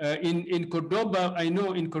Cordoba, I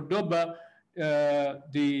know in Cordoba,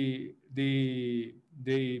 the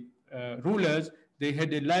rulers, they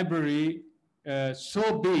had a library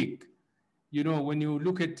so big. When you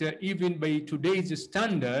look at even by today's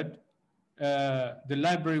standard, the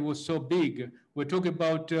library was so big. We're talking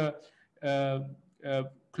about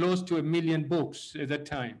close to 1 million books at that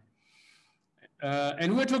time.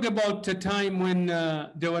 And we're talking about a time when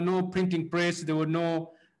there were no printing press, there were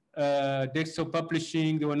no desktop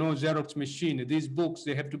publishing, there were no Xerox machine. These books,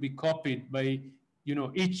 they have to be copied by,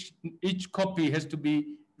 each copy has to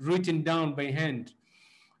be written down by hand.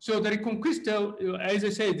 So the Reconquista, as I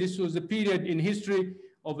say, this was a period in history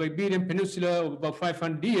of Iberian Peninsula of about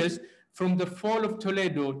 500 years, from the fall of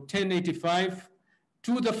Toledo, 1085,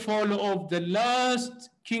 to the fall of the last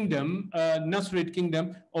kingdom, Nasrid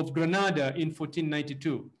kingdom of Granada in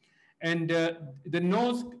 1492. And the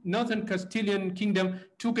northern Castilian kingdom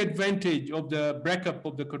took advantage of the breakup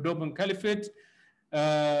of the Cordoban Caliphate.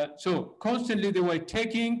 So constantly they were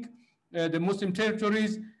taking the Muslim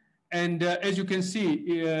territories. And as you can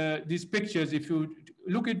see, these pictures, if you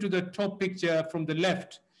look into the top picture from the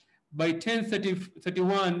left, by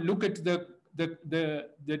 1031, look at the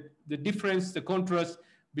difference, the contrast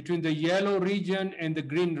between the yellow region and the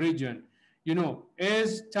green region.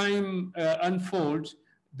 As time unfolds,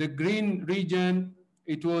 the green region,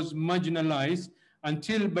 it was marginalized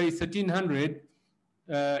until by 1300,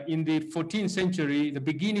 in the 14th century, the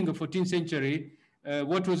beginning of 14th century,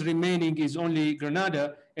 what was remaining is only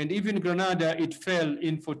Granada, and even Granada, it fell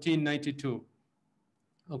in 1492.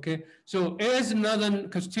 Okay, so as northern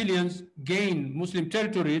Castilians gained Muslim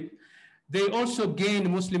territory, they also gained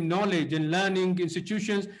Muslim knowledge and learning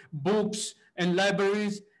institutions, books and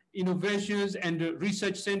libraries, innovations and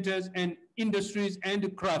research centers and industries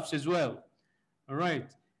and crafts as well. All right.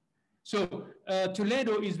 So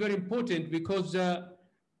Toledo is very important because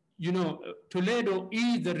Toledo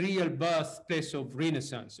is the real birthplace of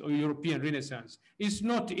Renaissance or European Renaissance. It's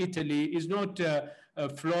not Italy, it's not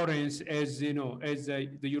Florence, as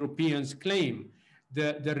the Europeans claim.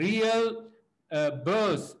 The real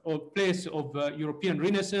birth or place of European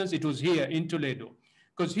Renaissance, it was here in Toledo,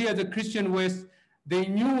 because here the Christian West, they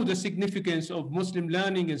knew the significance of Muslim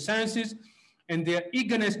learning and sciences, and their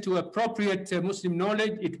eagerness to appropriate Muslim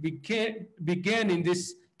knowledge, it began in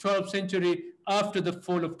this 12th century after the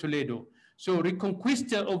fall of Toledo. So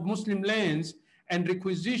reconquista of Muslim lands and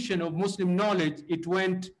requisition of Muslim knowledge, it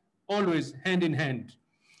went always hand in hand.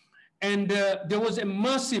 And there was a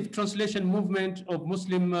massive translation movement of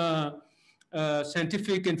Muslim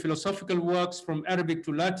scientific and philosophical works from Arabic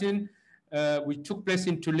to Latin, which took place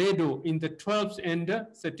in Toledo in the 12th and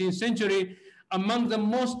 13th century. Among the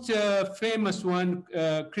most famous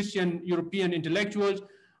Christian European intellectuals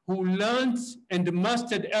who learned and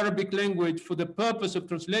mastered Arabic language for the purpose of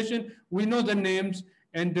translation. We know the names,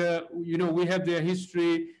 and we have their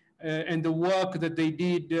history and the work that they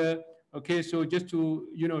did. Okay, so just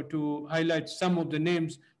to highlight some of the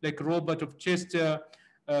names, like Robert of Chester,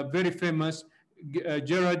 very famous,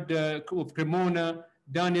 Gerard of Cremona,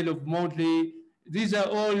 Daniel of Motley. These are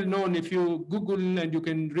all known if you Google, and you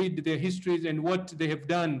can read their histories and what they have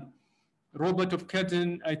done. Robert of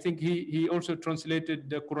Catton, I think he also translated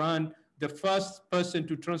the Quran, the first person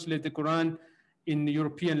to translate the Quran in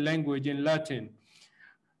European language, in Latin.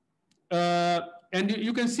 And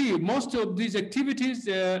you can see most of these activities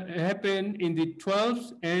happen in the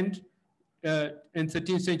 12th and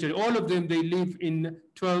 13th century. All of them, they live in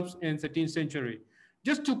 12th and 13th century.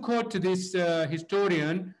 Just to quote this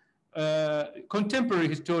historian, contemporary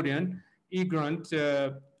historian, E. Grant,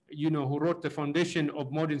 who wrote the foundation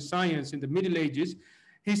of modern science in the Middle Ages,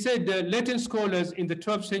 he said Latin scholars in the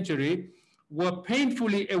 12th century were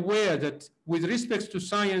painfully aware that with respect to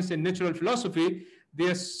science and natural philosophy,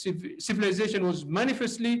 their civilization was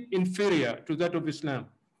manifestly inferior to that of Islam.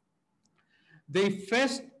 They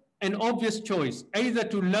faced an obvious choice, either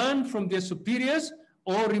to learn from their superiors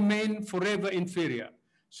or remain forever inferior.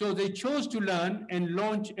 So they chose to learn and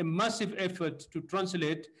launch a massive effort to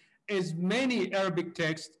translate as many Arabic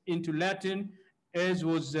texts into Latin as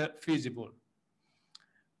was feasible.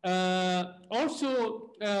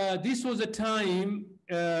 Also, this was a time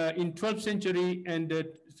in 12th century and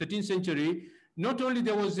 13th century, not only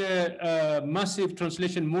there was a massive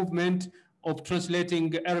translation movement of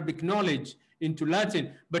translating Arabic knowledge into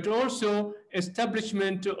Latin, but also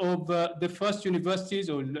establishment of the first universities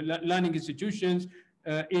or learning institutions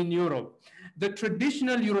in Europe. The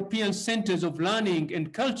traditional European centers of learning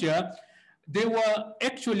and culture, they were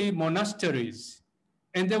actually monasteries,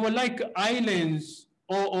 and they were like islands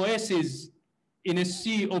or oases in a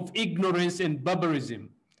sea of ignorance and barbarism.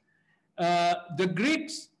 The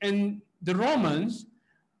Greeks and the Romans,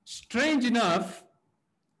 strange enough,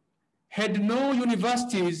 had no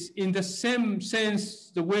universities in the same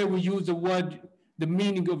sense, the way we use the word, the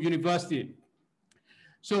meaning of university.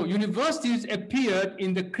 So universities appeared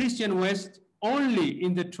in the Christian West only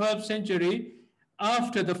in the 12th century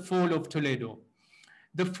after the fall of Toledo.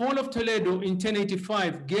 The fall of Toledo in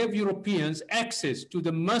 1085 gave Europeans access to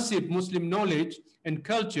the massive Muslim knowledge and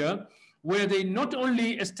culture, where they not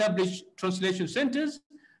only established translation centers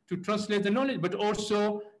to translate the knowledge, but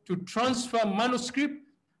also to transfer manuscript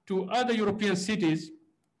to other European cities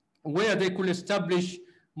where they could establish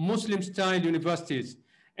Muslim-style universities.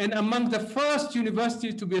 And among the first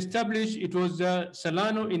universities to be established, it was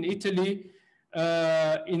Salano in Italy,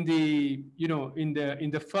 in the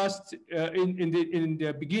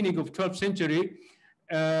beginning of 12th century,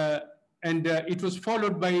 and it was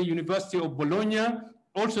followed by University of Bologna,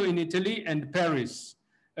 also in Italy, and Paris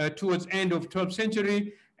towards end of 12th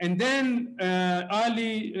century. And then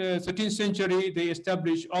early 13th century, they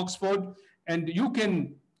established Oxford, and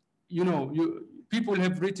people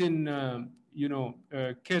have written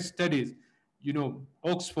case studies,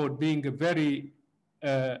 Oxford being a very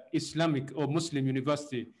Islamic or Muslim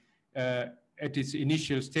university at its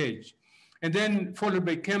initial stage. And then followed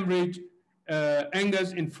by Cambridge,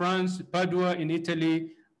 Angers in France, Padua in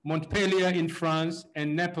Italy, Montpellier in France,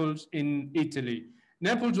 and Naples in Italy.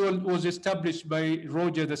 Naples was established by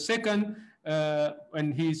Roger II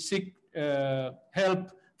when he sought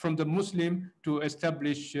help from the Muslim to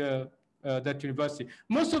establish that university.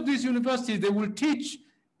 Most of these universities, they will teach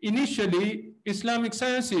initially Islamic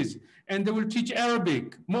sciences, and they will teach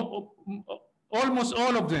Arabic, almost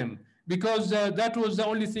all of them, because that was the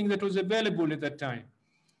only thing that was available at that time.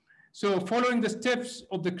 So following the steps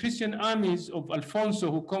of the Christian armies of Alfonso,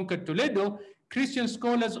 who conquered Toledo, Christian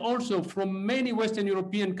scholars also from many Western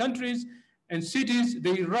European countries and cities,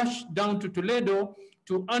 they rushed down to Toledo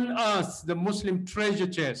to unearth the Muslim treasure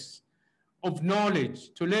chests of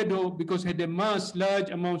knowledge. Toledo, because it had amassed large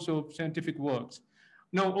amounts of scientific works.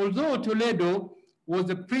 Now, although Toledo was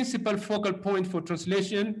the principal focal point for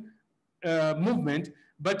translation movement,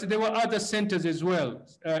 but there were other centers as well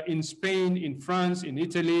in Spain, in France, in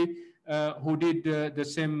Italy, who did the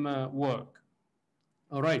same work.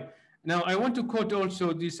 All right. Now, I want to quote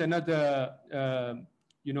also this another,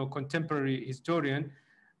 contemporary historian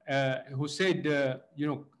who said,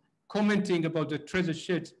 commenting about the treasure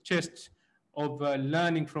chest of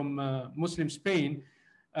learning from Muslim Spain,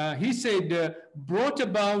 he said, brought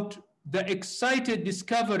about the excited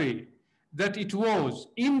discovery that it was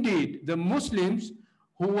indeed the Muslims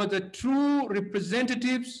who were the true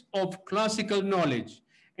representatives of classical knowledge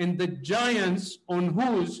and the giants on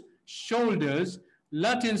whose shoulders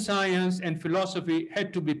Latin science and philosophy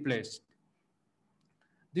had to be placed.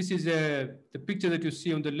 This is the picture that you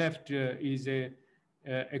see on the left is a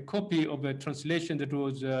copy of a translation that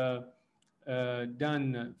was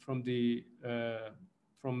done from the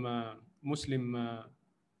Muslim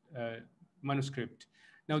manuscript.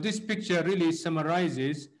 Now, this picture really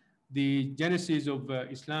summarizes the genesis of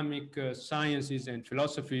Islamic sciences and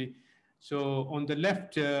philosophy. So on the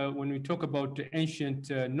left, when we talk about ancient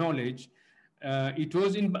knowledge, it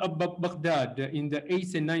was in Baghdad in the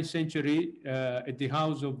 8th and 9th century at the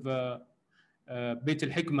house of Beit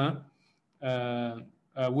al-Hikmah,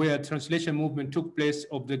 where translation movement took place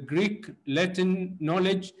of the Greek, Latin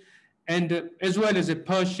knowledge, and as well as a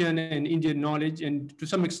Persian and Indian knowledge, and to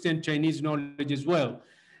some extent Chinese knowledge as well.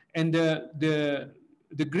 And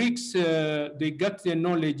the Greeks, they got their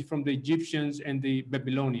knowledge from the Egyptians and the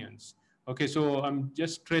Babylonians. Okay, so I'm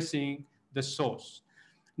just stressing the source.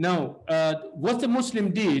 Now, what the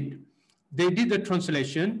Muslim did, they did the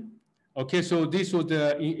translation. Okay, so this was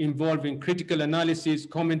involving critical analysis,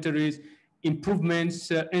 commentaries,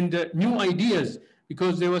 improvements, and new ideas,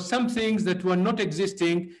 because there were some things that were not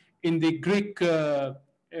existing in the Greek,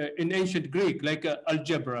 in ancient Greek, like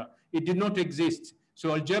algebra. It did not exist.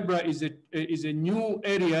 So algebra is a new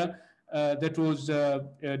area that was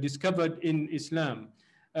discovered in Islam.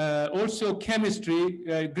 Also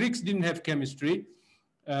chemistry, Greeks didn't have chemistry.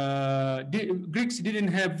 Greeks didn't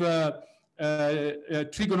have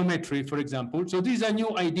trigonometry, for example. So these are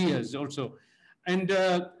new ideas also. And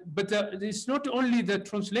but it's not only the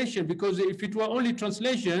translation, because if it were only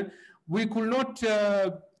translation, we could not,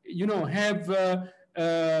 have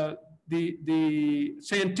the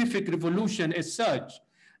scientific revolution as such.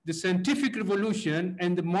 The scientific revolution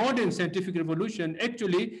and the modern scientific revolution,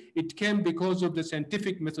 actually, it came because of the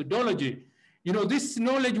scientific methodology. You know, this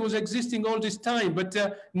knowledge was existing all this time, but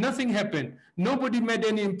nothing happened. Nobody made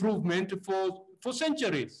any improvement for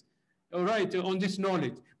centuries, all right, on this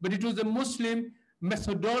knowledge. But it was the Muslim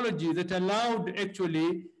methodology that allowed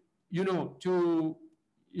actually, to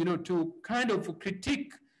kind of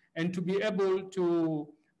critique and to be able to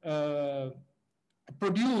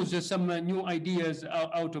produce some new ideas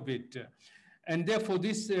out of it. And therefore,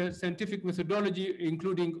 this scientific methodology,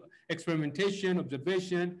 including experimentation,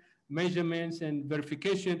 observation, measurements, and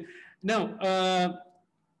verification. Now,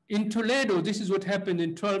 in Toledo, this is what happened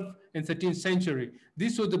in 12th and 13th century.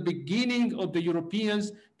 This was the beginning of the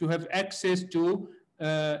Europeans to have access to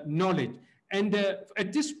knowledge. And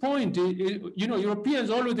at this point, Europeans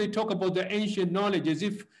always they talk about the ancient knowledge as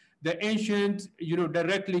if the ancient,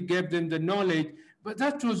 directly gave them the knowledge. But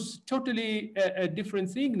that was totally a different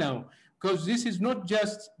thing now, because this is not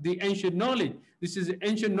just the ancient knowledge. This is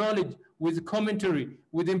ancient knowledge with commentary,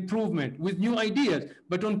 with improvement, with new ideas,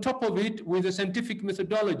 but on top of it, with a scientific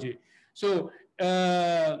methodology. So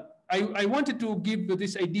I wanted to give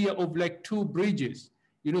this idea of like two bridges.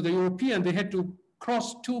 The European, they had to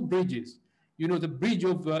cross two bridges. The bridge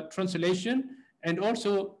of translation and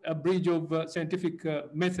also a bridge of scientific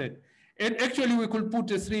method. And actually, we could put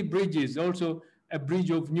three bridges, also a bridge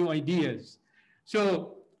of new ideas.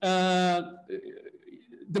 So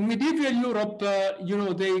the medieval Europe,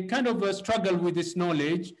 they kind of struggled with this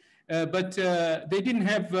knowledge, but they didn't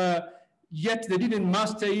have yet, they didn't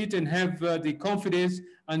master it and have the confidence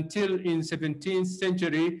until in 17th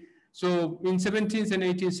century. So in 17th and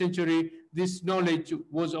 18th century, this knowledge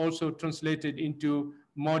was also translated into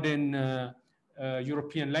modern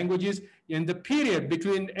European languages. And the period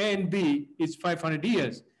between A and B is 500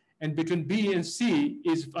 years. And between B and C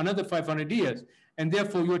is another 500 years. And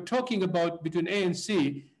therefore, you're talking about between A and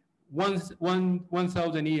C,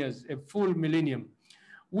 1,000 years, a full millennium.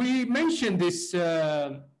 We mentioned this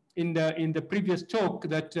in the previous talk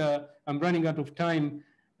that I'm running out of time.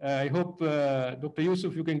 I hope, Dr.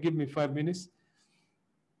 Yusuf, you can give me 5 minutes.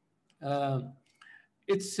 Uh,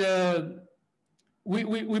 it's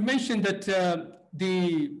we mentioned that uh,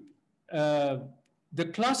 the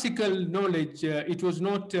classical knowledge, it was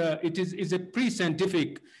not, it is a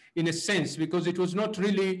pre-scientific in a sense, because it was not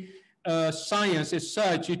really science as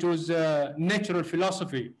such, it was natural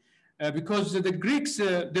philosophy. Because the Greeks,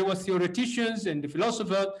 they were theoreticians and the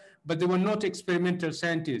philosophers, but they were not experimental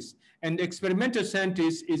scientists. And experimental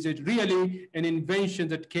scientists is really an invention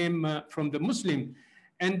that came from the Muslim.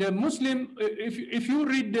 And the Muslim, if you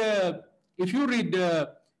read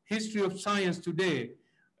history of science today,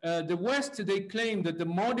 the West, they claim that the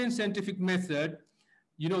modern scientific method,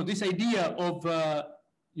 this idea of,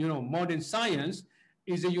 modern science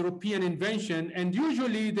is a European invention, and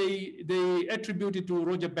usually they attribute it to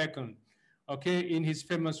Roger Bacon, okay, in his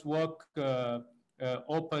famous work,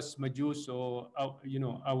 Opus Majus, or,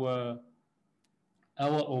 our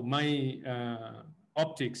or my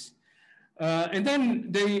optics. And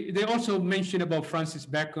then they also mention about Francis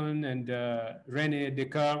Bacon and René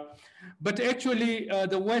Descartes. But actually,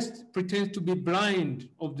 the West pretends to be blind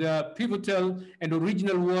of the pivotal and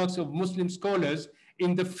original works of Muslim scholars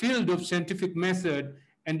in the field of scientific method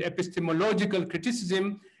and epistemological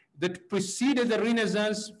criticism that preceded the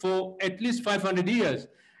Renaissance for at least 500 years.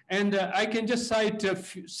 And I can just cite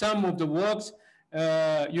some of the works,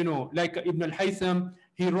 like Ibn al-Haytham.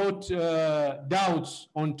 He wrote Doubts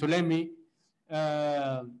on Ptolemy.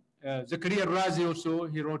 Zakaria Razi also,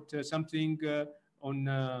 he wrote something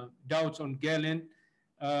on Doubts on Galen.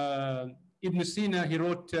 Ibn Sina, he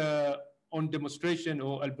wrote on Demonstration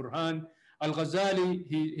or Al-Burhan. Al-Ghazali,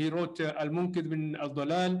 he wrote Al-Munkid bin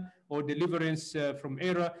Al-Dalal, or Deliverance from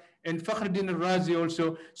Error. And Fakhruddin al-Razi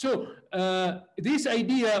also. So this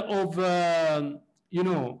idea of,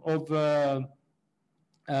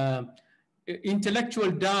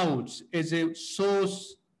 intellectual doubts as a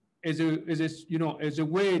source, as a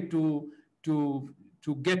way to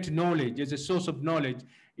get knowledge, as a source of knowledge,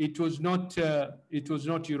 it was not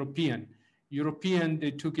European.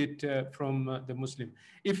 They took it from the Muslim.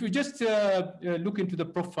 If you just look into the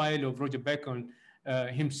profile of Roger Bacon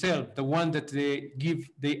himself, the one that they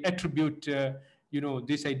attribute,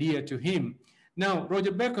 this idea to him. Now,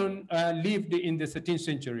 Roger Bacon lived in the 13th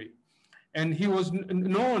century. And he was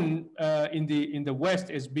known in the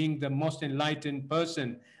West as being the most enlightened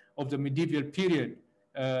person of the medieval period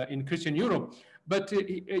in Christian Europe. But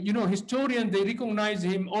historians, they recognize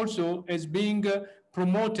him also as being a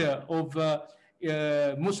promoter of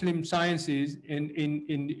Muslim sciences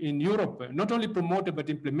in Europe. Not only promoter, but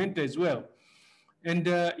implementer as well. And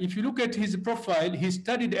if you look at his profile, he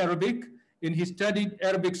studied Arabic, and he studied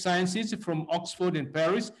Arabic sciences from Oxford and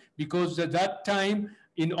Paris, because at that time,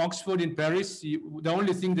 in Oxford, in Paris, the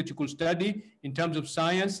only thing that you could study in terms of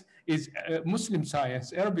science is Muslim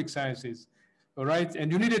science, Arabic sciences, all right?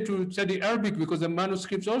 And you needed to study Arabic because the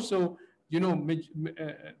manuscripts also,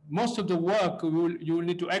 most of the work you will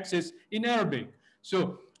need to access in Arabic.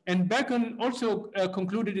 So, and Bacon also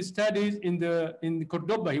concluded his studies in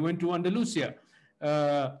Cordoba. He went to Andalusia.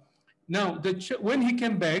 Now, when he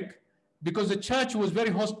came back, because the church was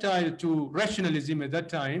very hostile to rationalism at that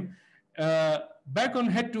time, Bacon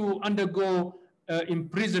had to undergo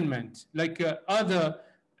imprisonment, like other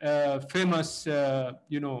famous,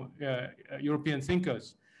 European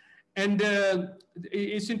thinkers. And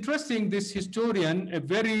it's interesting, this historian, a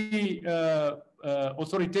very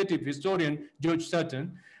authoritative historian, George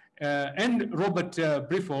Sutton, and Robert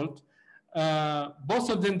Briffault, both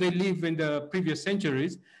of them, they live in the previous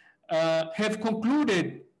centuries, have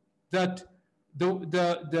concluded that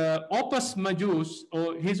the Opus Majus,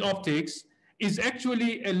 or his optics, is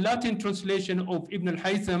actually a Latin translation of Ibn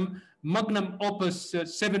al-Haytham magnum opus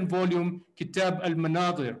 7-volume Kitab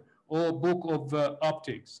al-Manadir, or Book of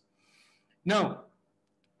Optics. Now,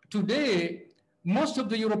 today, most of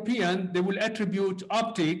the European, they will attribute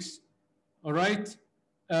optics, all right,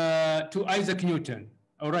 to Isaac Newton.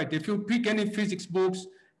 All right, if you pick any physics books,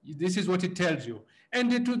 this is what it tells you.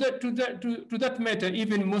 And to that matter,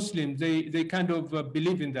 even Muslims, they kind of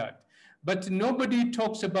believe in that. But nobody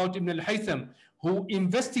talks about Ibn al-Haytham, who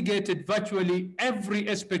investigated virtually every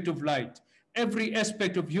aspect of light, every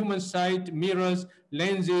aspect of human sight, mirrors,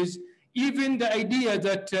 lenses, even the idea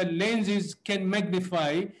that lenses can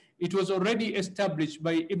magnify. It was already established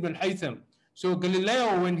by Ibn al-Haytham. So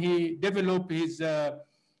Galileo, when he developed his,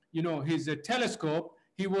 his telescope,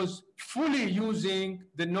 he was fully using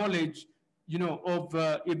the knowledge, of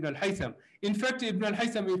Ibn al-Haytham. In fact, Ibn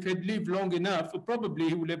al-Haytham, if he had lived long enough, probably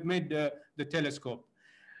he would have made the telescope.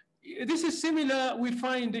 This is similar we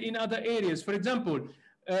find in other areas. For example,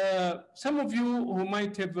 Some of you who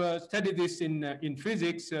might have studied this in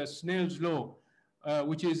physics, Snell's law,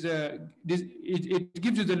 which is it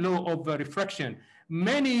gives you the law of refraction.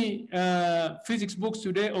 Many physics books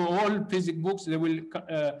today, or all physics books, they will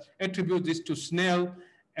attribute this to Snell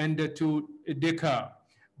and to Descartes.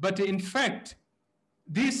 But in fact,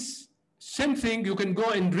 this same thing you can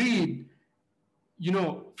go and read, you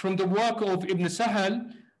know, from the work of Ibn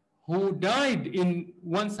Sahal, who died in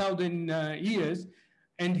 1,000 years,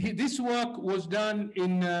 and this work was done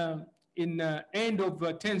in end of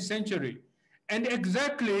 10th century, and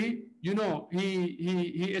exactly, you know,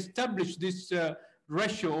 he established this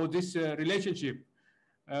ratio or this relationship.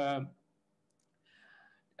 Ibn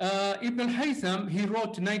al-Haytham, he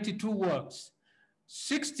wrote 92 works,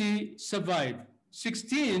 60 survive,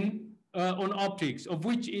 16 on optics, of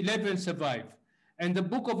which 11 survive. And the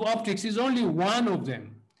book of optics is only one of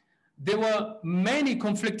them. There were many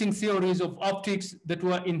conflicting theories of optics that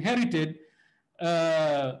were inherited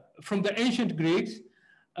from the ancient Greeks,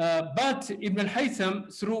 but Ibn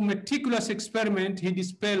al-Haytham, through meticulous experiment, he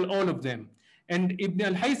dispelled all of them. And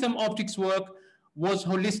Ibn al-Haytham optics work was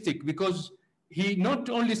holistic because he not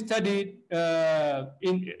only studied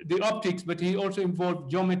in the optics, but he also involved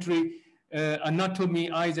geometry, anatomy,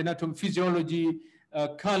 eyes anatomy, physiology,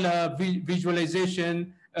 color,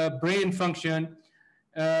 visualization, brain function.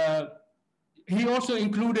 He also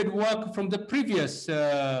included work from the previous,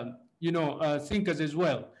 thinkers as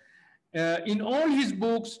well. In all his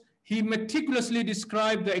books, he meticulously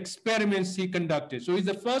described the experiments he conducted. So he's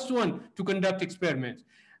the first one to conduct experiments.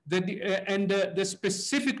 The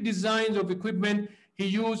specific designs of equipment he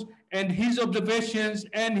used, and his observations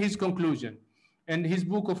and his conclusion. And his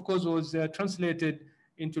book, of course, was translated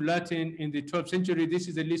into Latin in the 12th century. This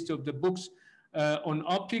is a list of the books on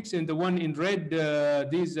optics, and the one in red,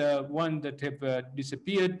 these are one that have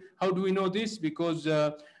disappeared. How do we know this? Because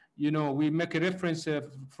we make a reference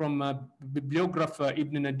from bibliographer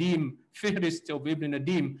Ibn Nadim, Fihrist of Ibn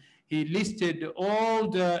Nadim. He listed all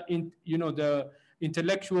the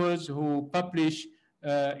intellectuals who published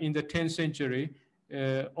in the 10th century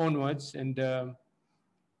onwards, and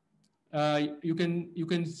you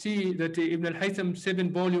can see that Ibn al-Haytham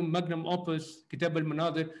 7-volume magnum opus, Kitab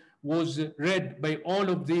al-Manadir, was read by all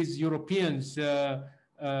of these Europeans,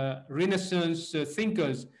 Renaissance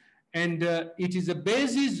thinkers, and it is the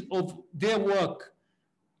basis of their work,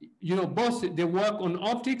 both their work on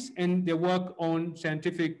optics and their work on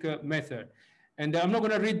scientific method. And I'm not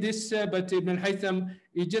going to read this, but Ibn al-Haytham,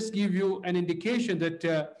 it just gives you an indication that,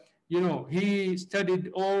 he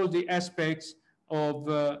studied all the aspects of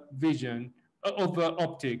vision, of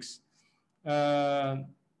optics.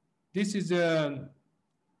 This is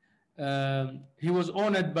he was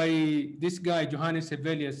honored by this guy, Johannes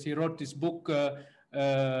Hevelius. He wrote this book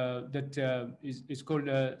that is called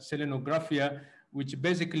Selenographia, which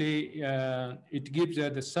basically it gives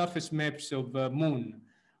the surface maps of the moon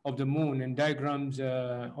and diagrams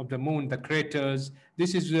of the moon, the craters.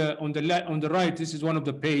 This is on the right. This is one of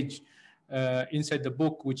the page inside the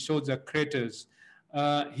book which shows the craters.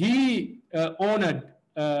 He honored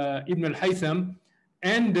Ibn al-Haytham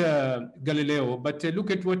and Galileo, but look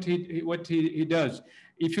at what he does.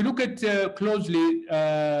 If you look at closely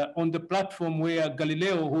on the platform where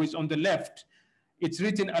Galileo, who is on the left, it's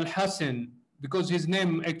written Al-Hasan because his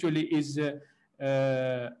name actually is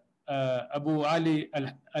Abu Ali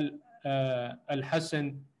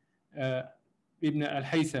Al-Hasan Ibn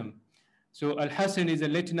al-Haytham. So Al-Hasan is a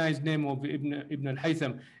Latinized name of Ibn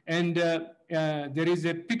al-Haytham. And there is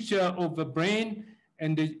a picture of a brain,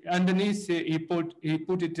 and underneath he put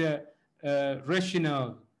it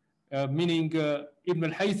rational, meaning Ibn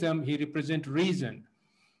al-Haytham, he represents reason.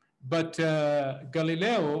 But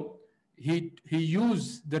Galileo, he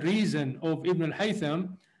used the reason of Ibn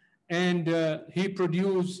al-Haytham, and he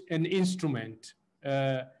produced an instrument,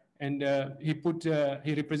 and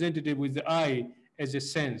he represented it with the eye as a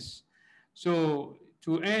sense. So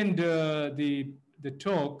to end the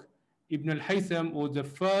talk, Ibn al-Haytham was the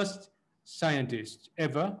first scientist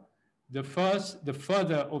ever, the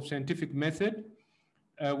father of scientific method,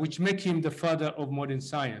 which make him the father of modern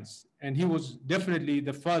science. And he was definitely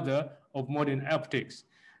the father of modern optics.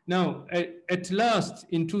 Now, at last,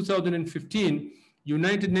 in 2015,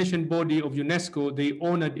 United Nations body of UNESCO, they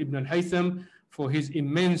honored Ibn al-Haytham for his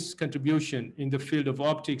immense contribution in the field of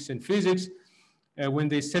optics and physics. When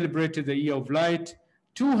they celebrated the Year of Light,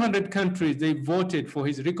 200 countries, they voted for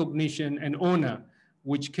his recognition and honor,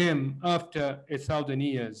 which came after 1,000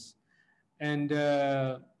 years. And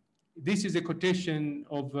this is a quotation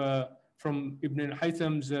of from Ibn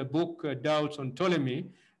al-Haytham's book, Doubts on Ptolemy.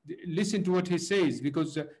 listen to what he says,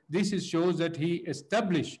 because shows that he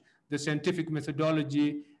established the scientific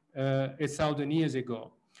methodology 1,000 years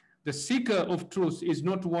ago. The seeker of truth is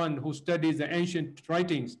not one who studies the ancient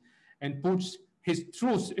writings and puts his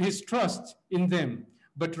trust in them,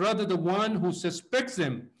 but rather the one who suspects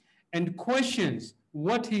them and questions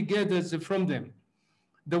what he gathers from them.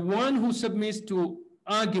 The one who submits to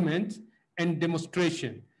argument and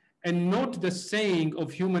demonstration, and not the saying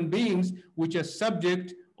of human beings, which are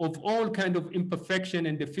subject of all kind of imperfection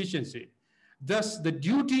and deficiency. Thus, the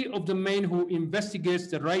duty of the man who investigates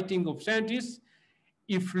the writing of scientists,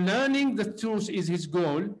 if learning the truth is his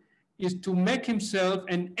goal, is to make himself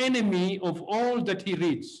an enemy of all that he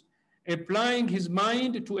reads, applying his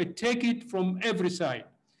mind to attack it from every side.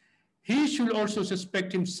 He should also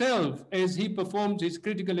suspect himself as he performs his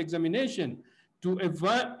critical examination to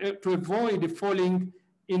avoid falling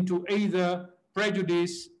into either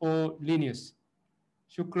prejudice or leniency.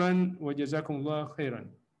 Shukran wa jazakumullah khairan.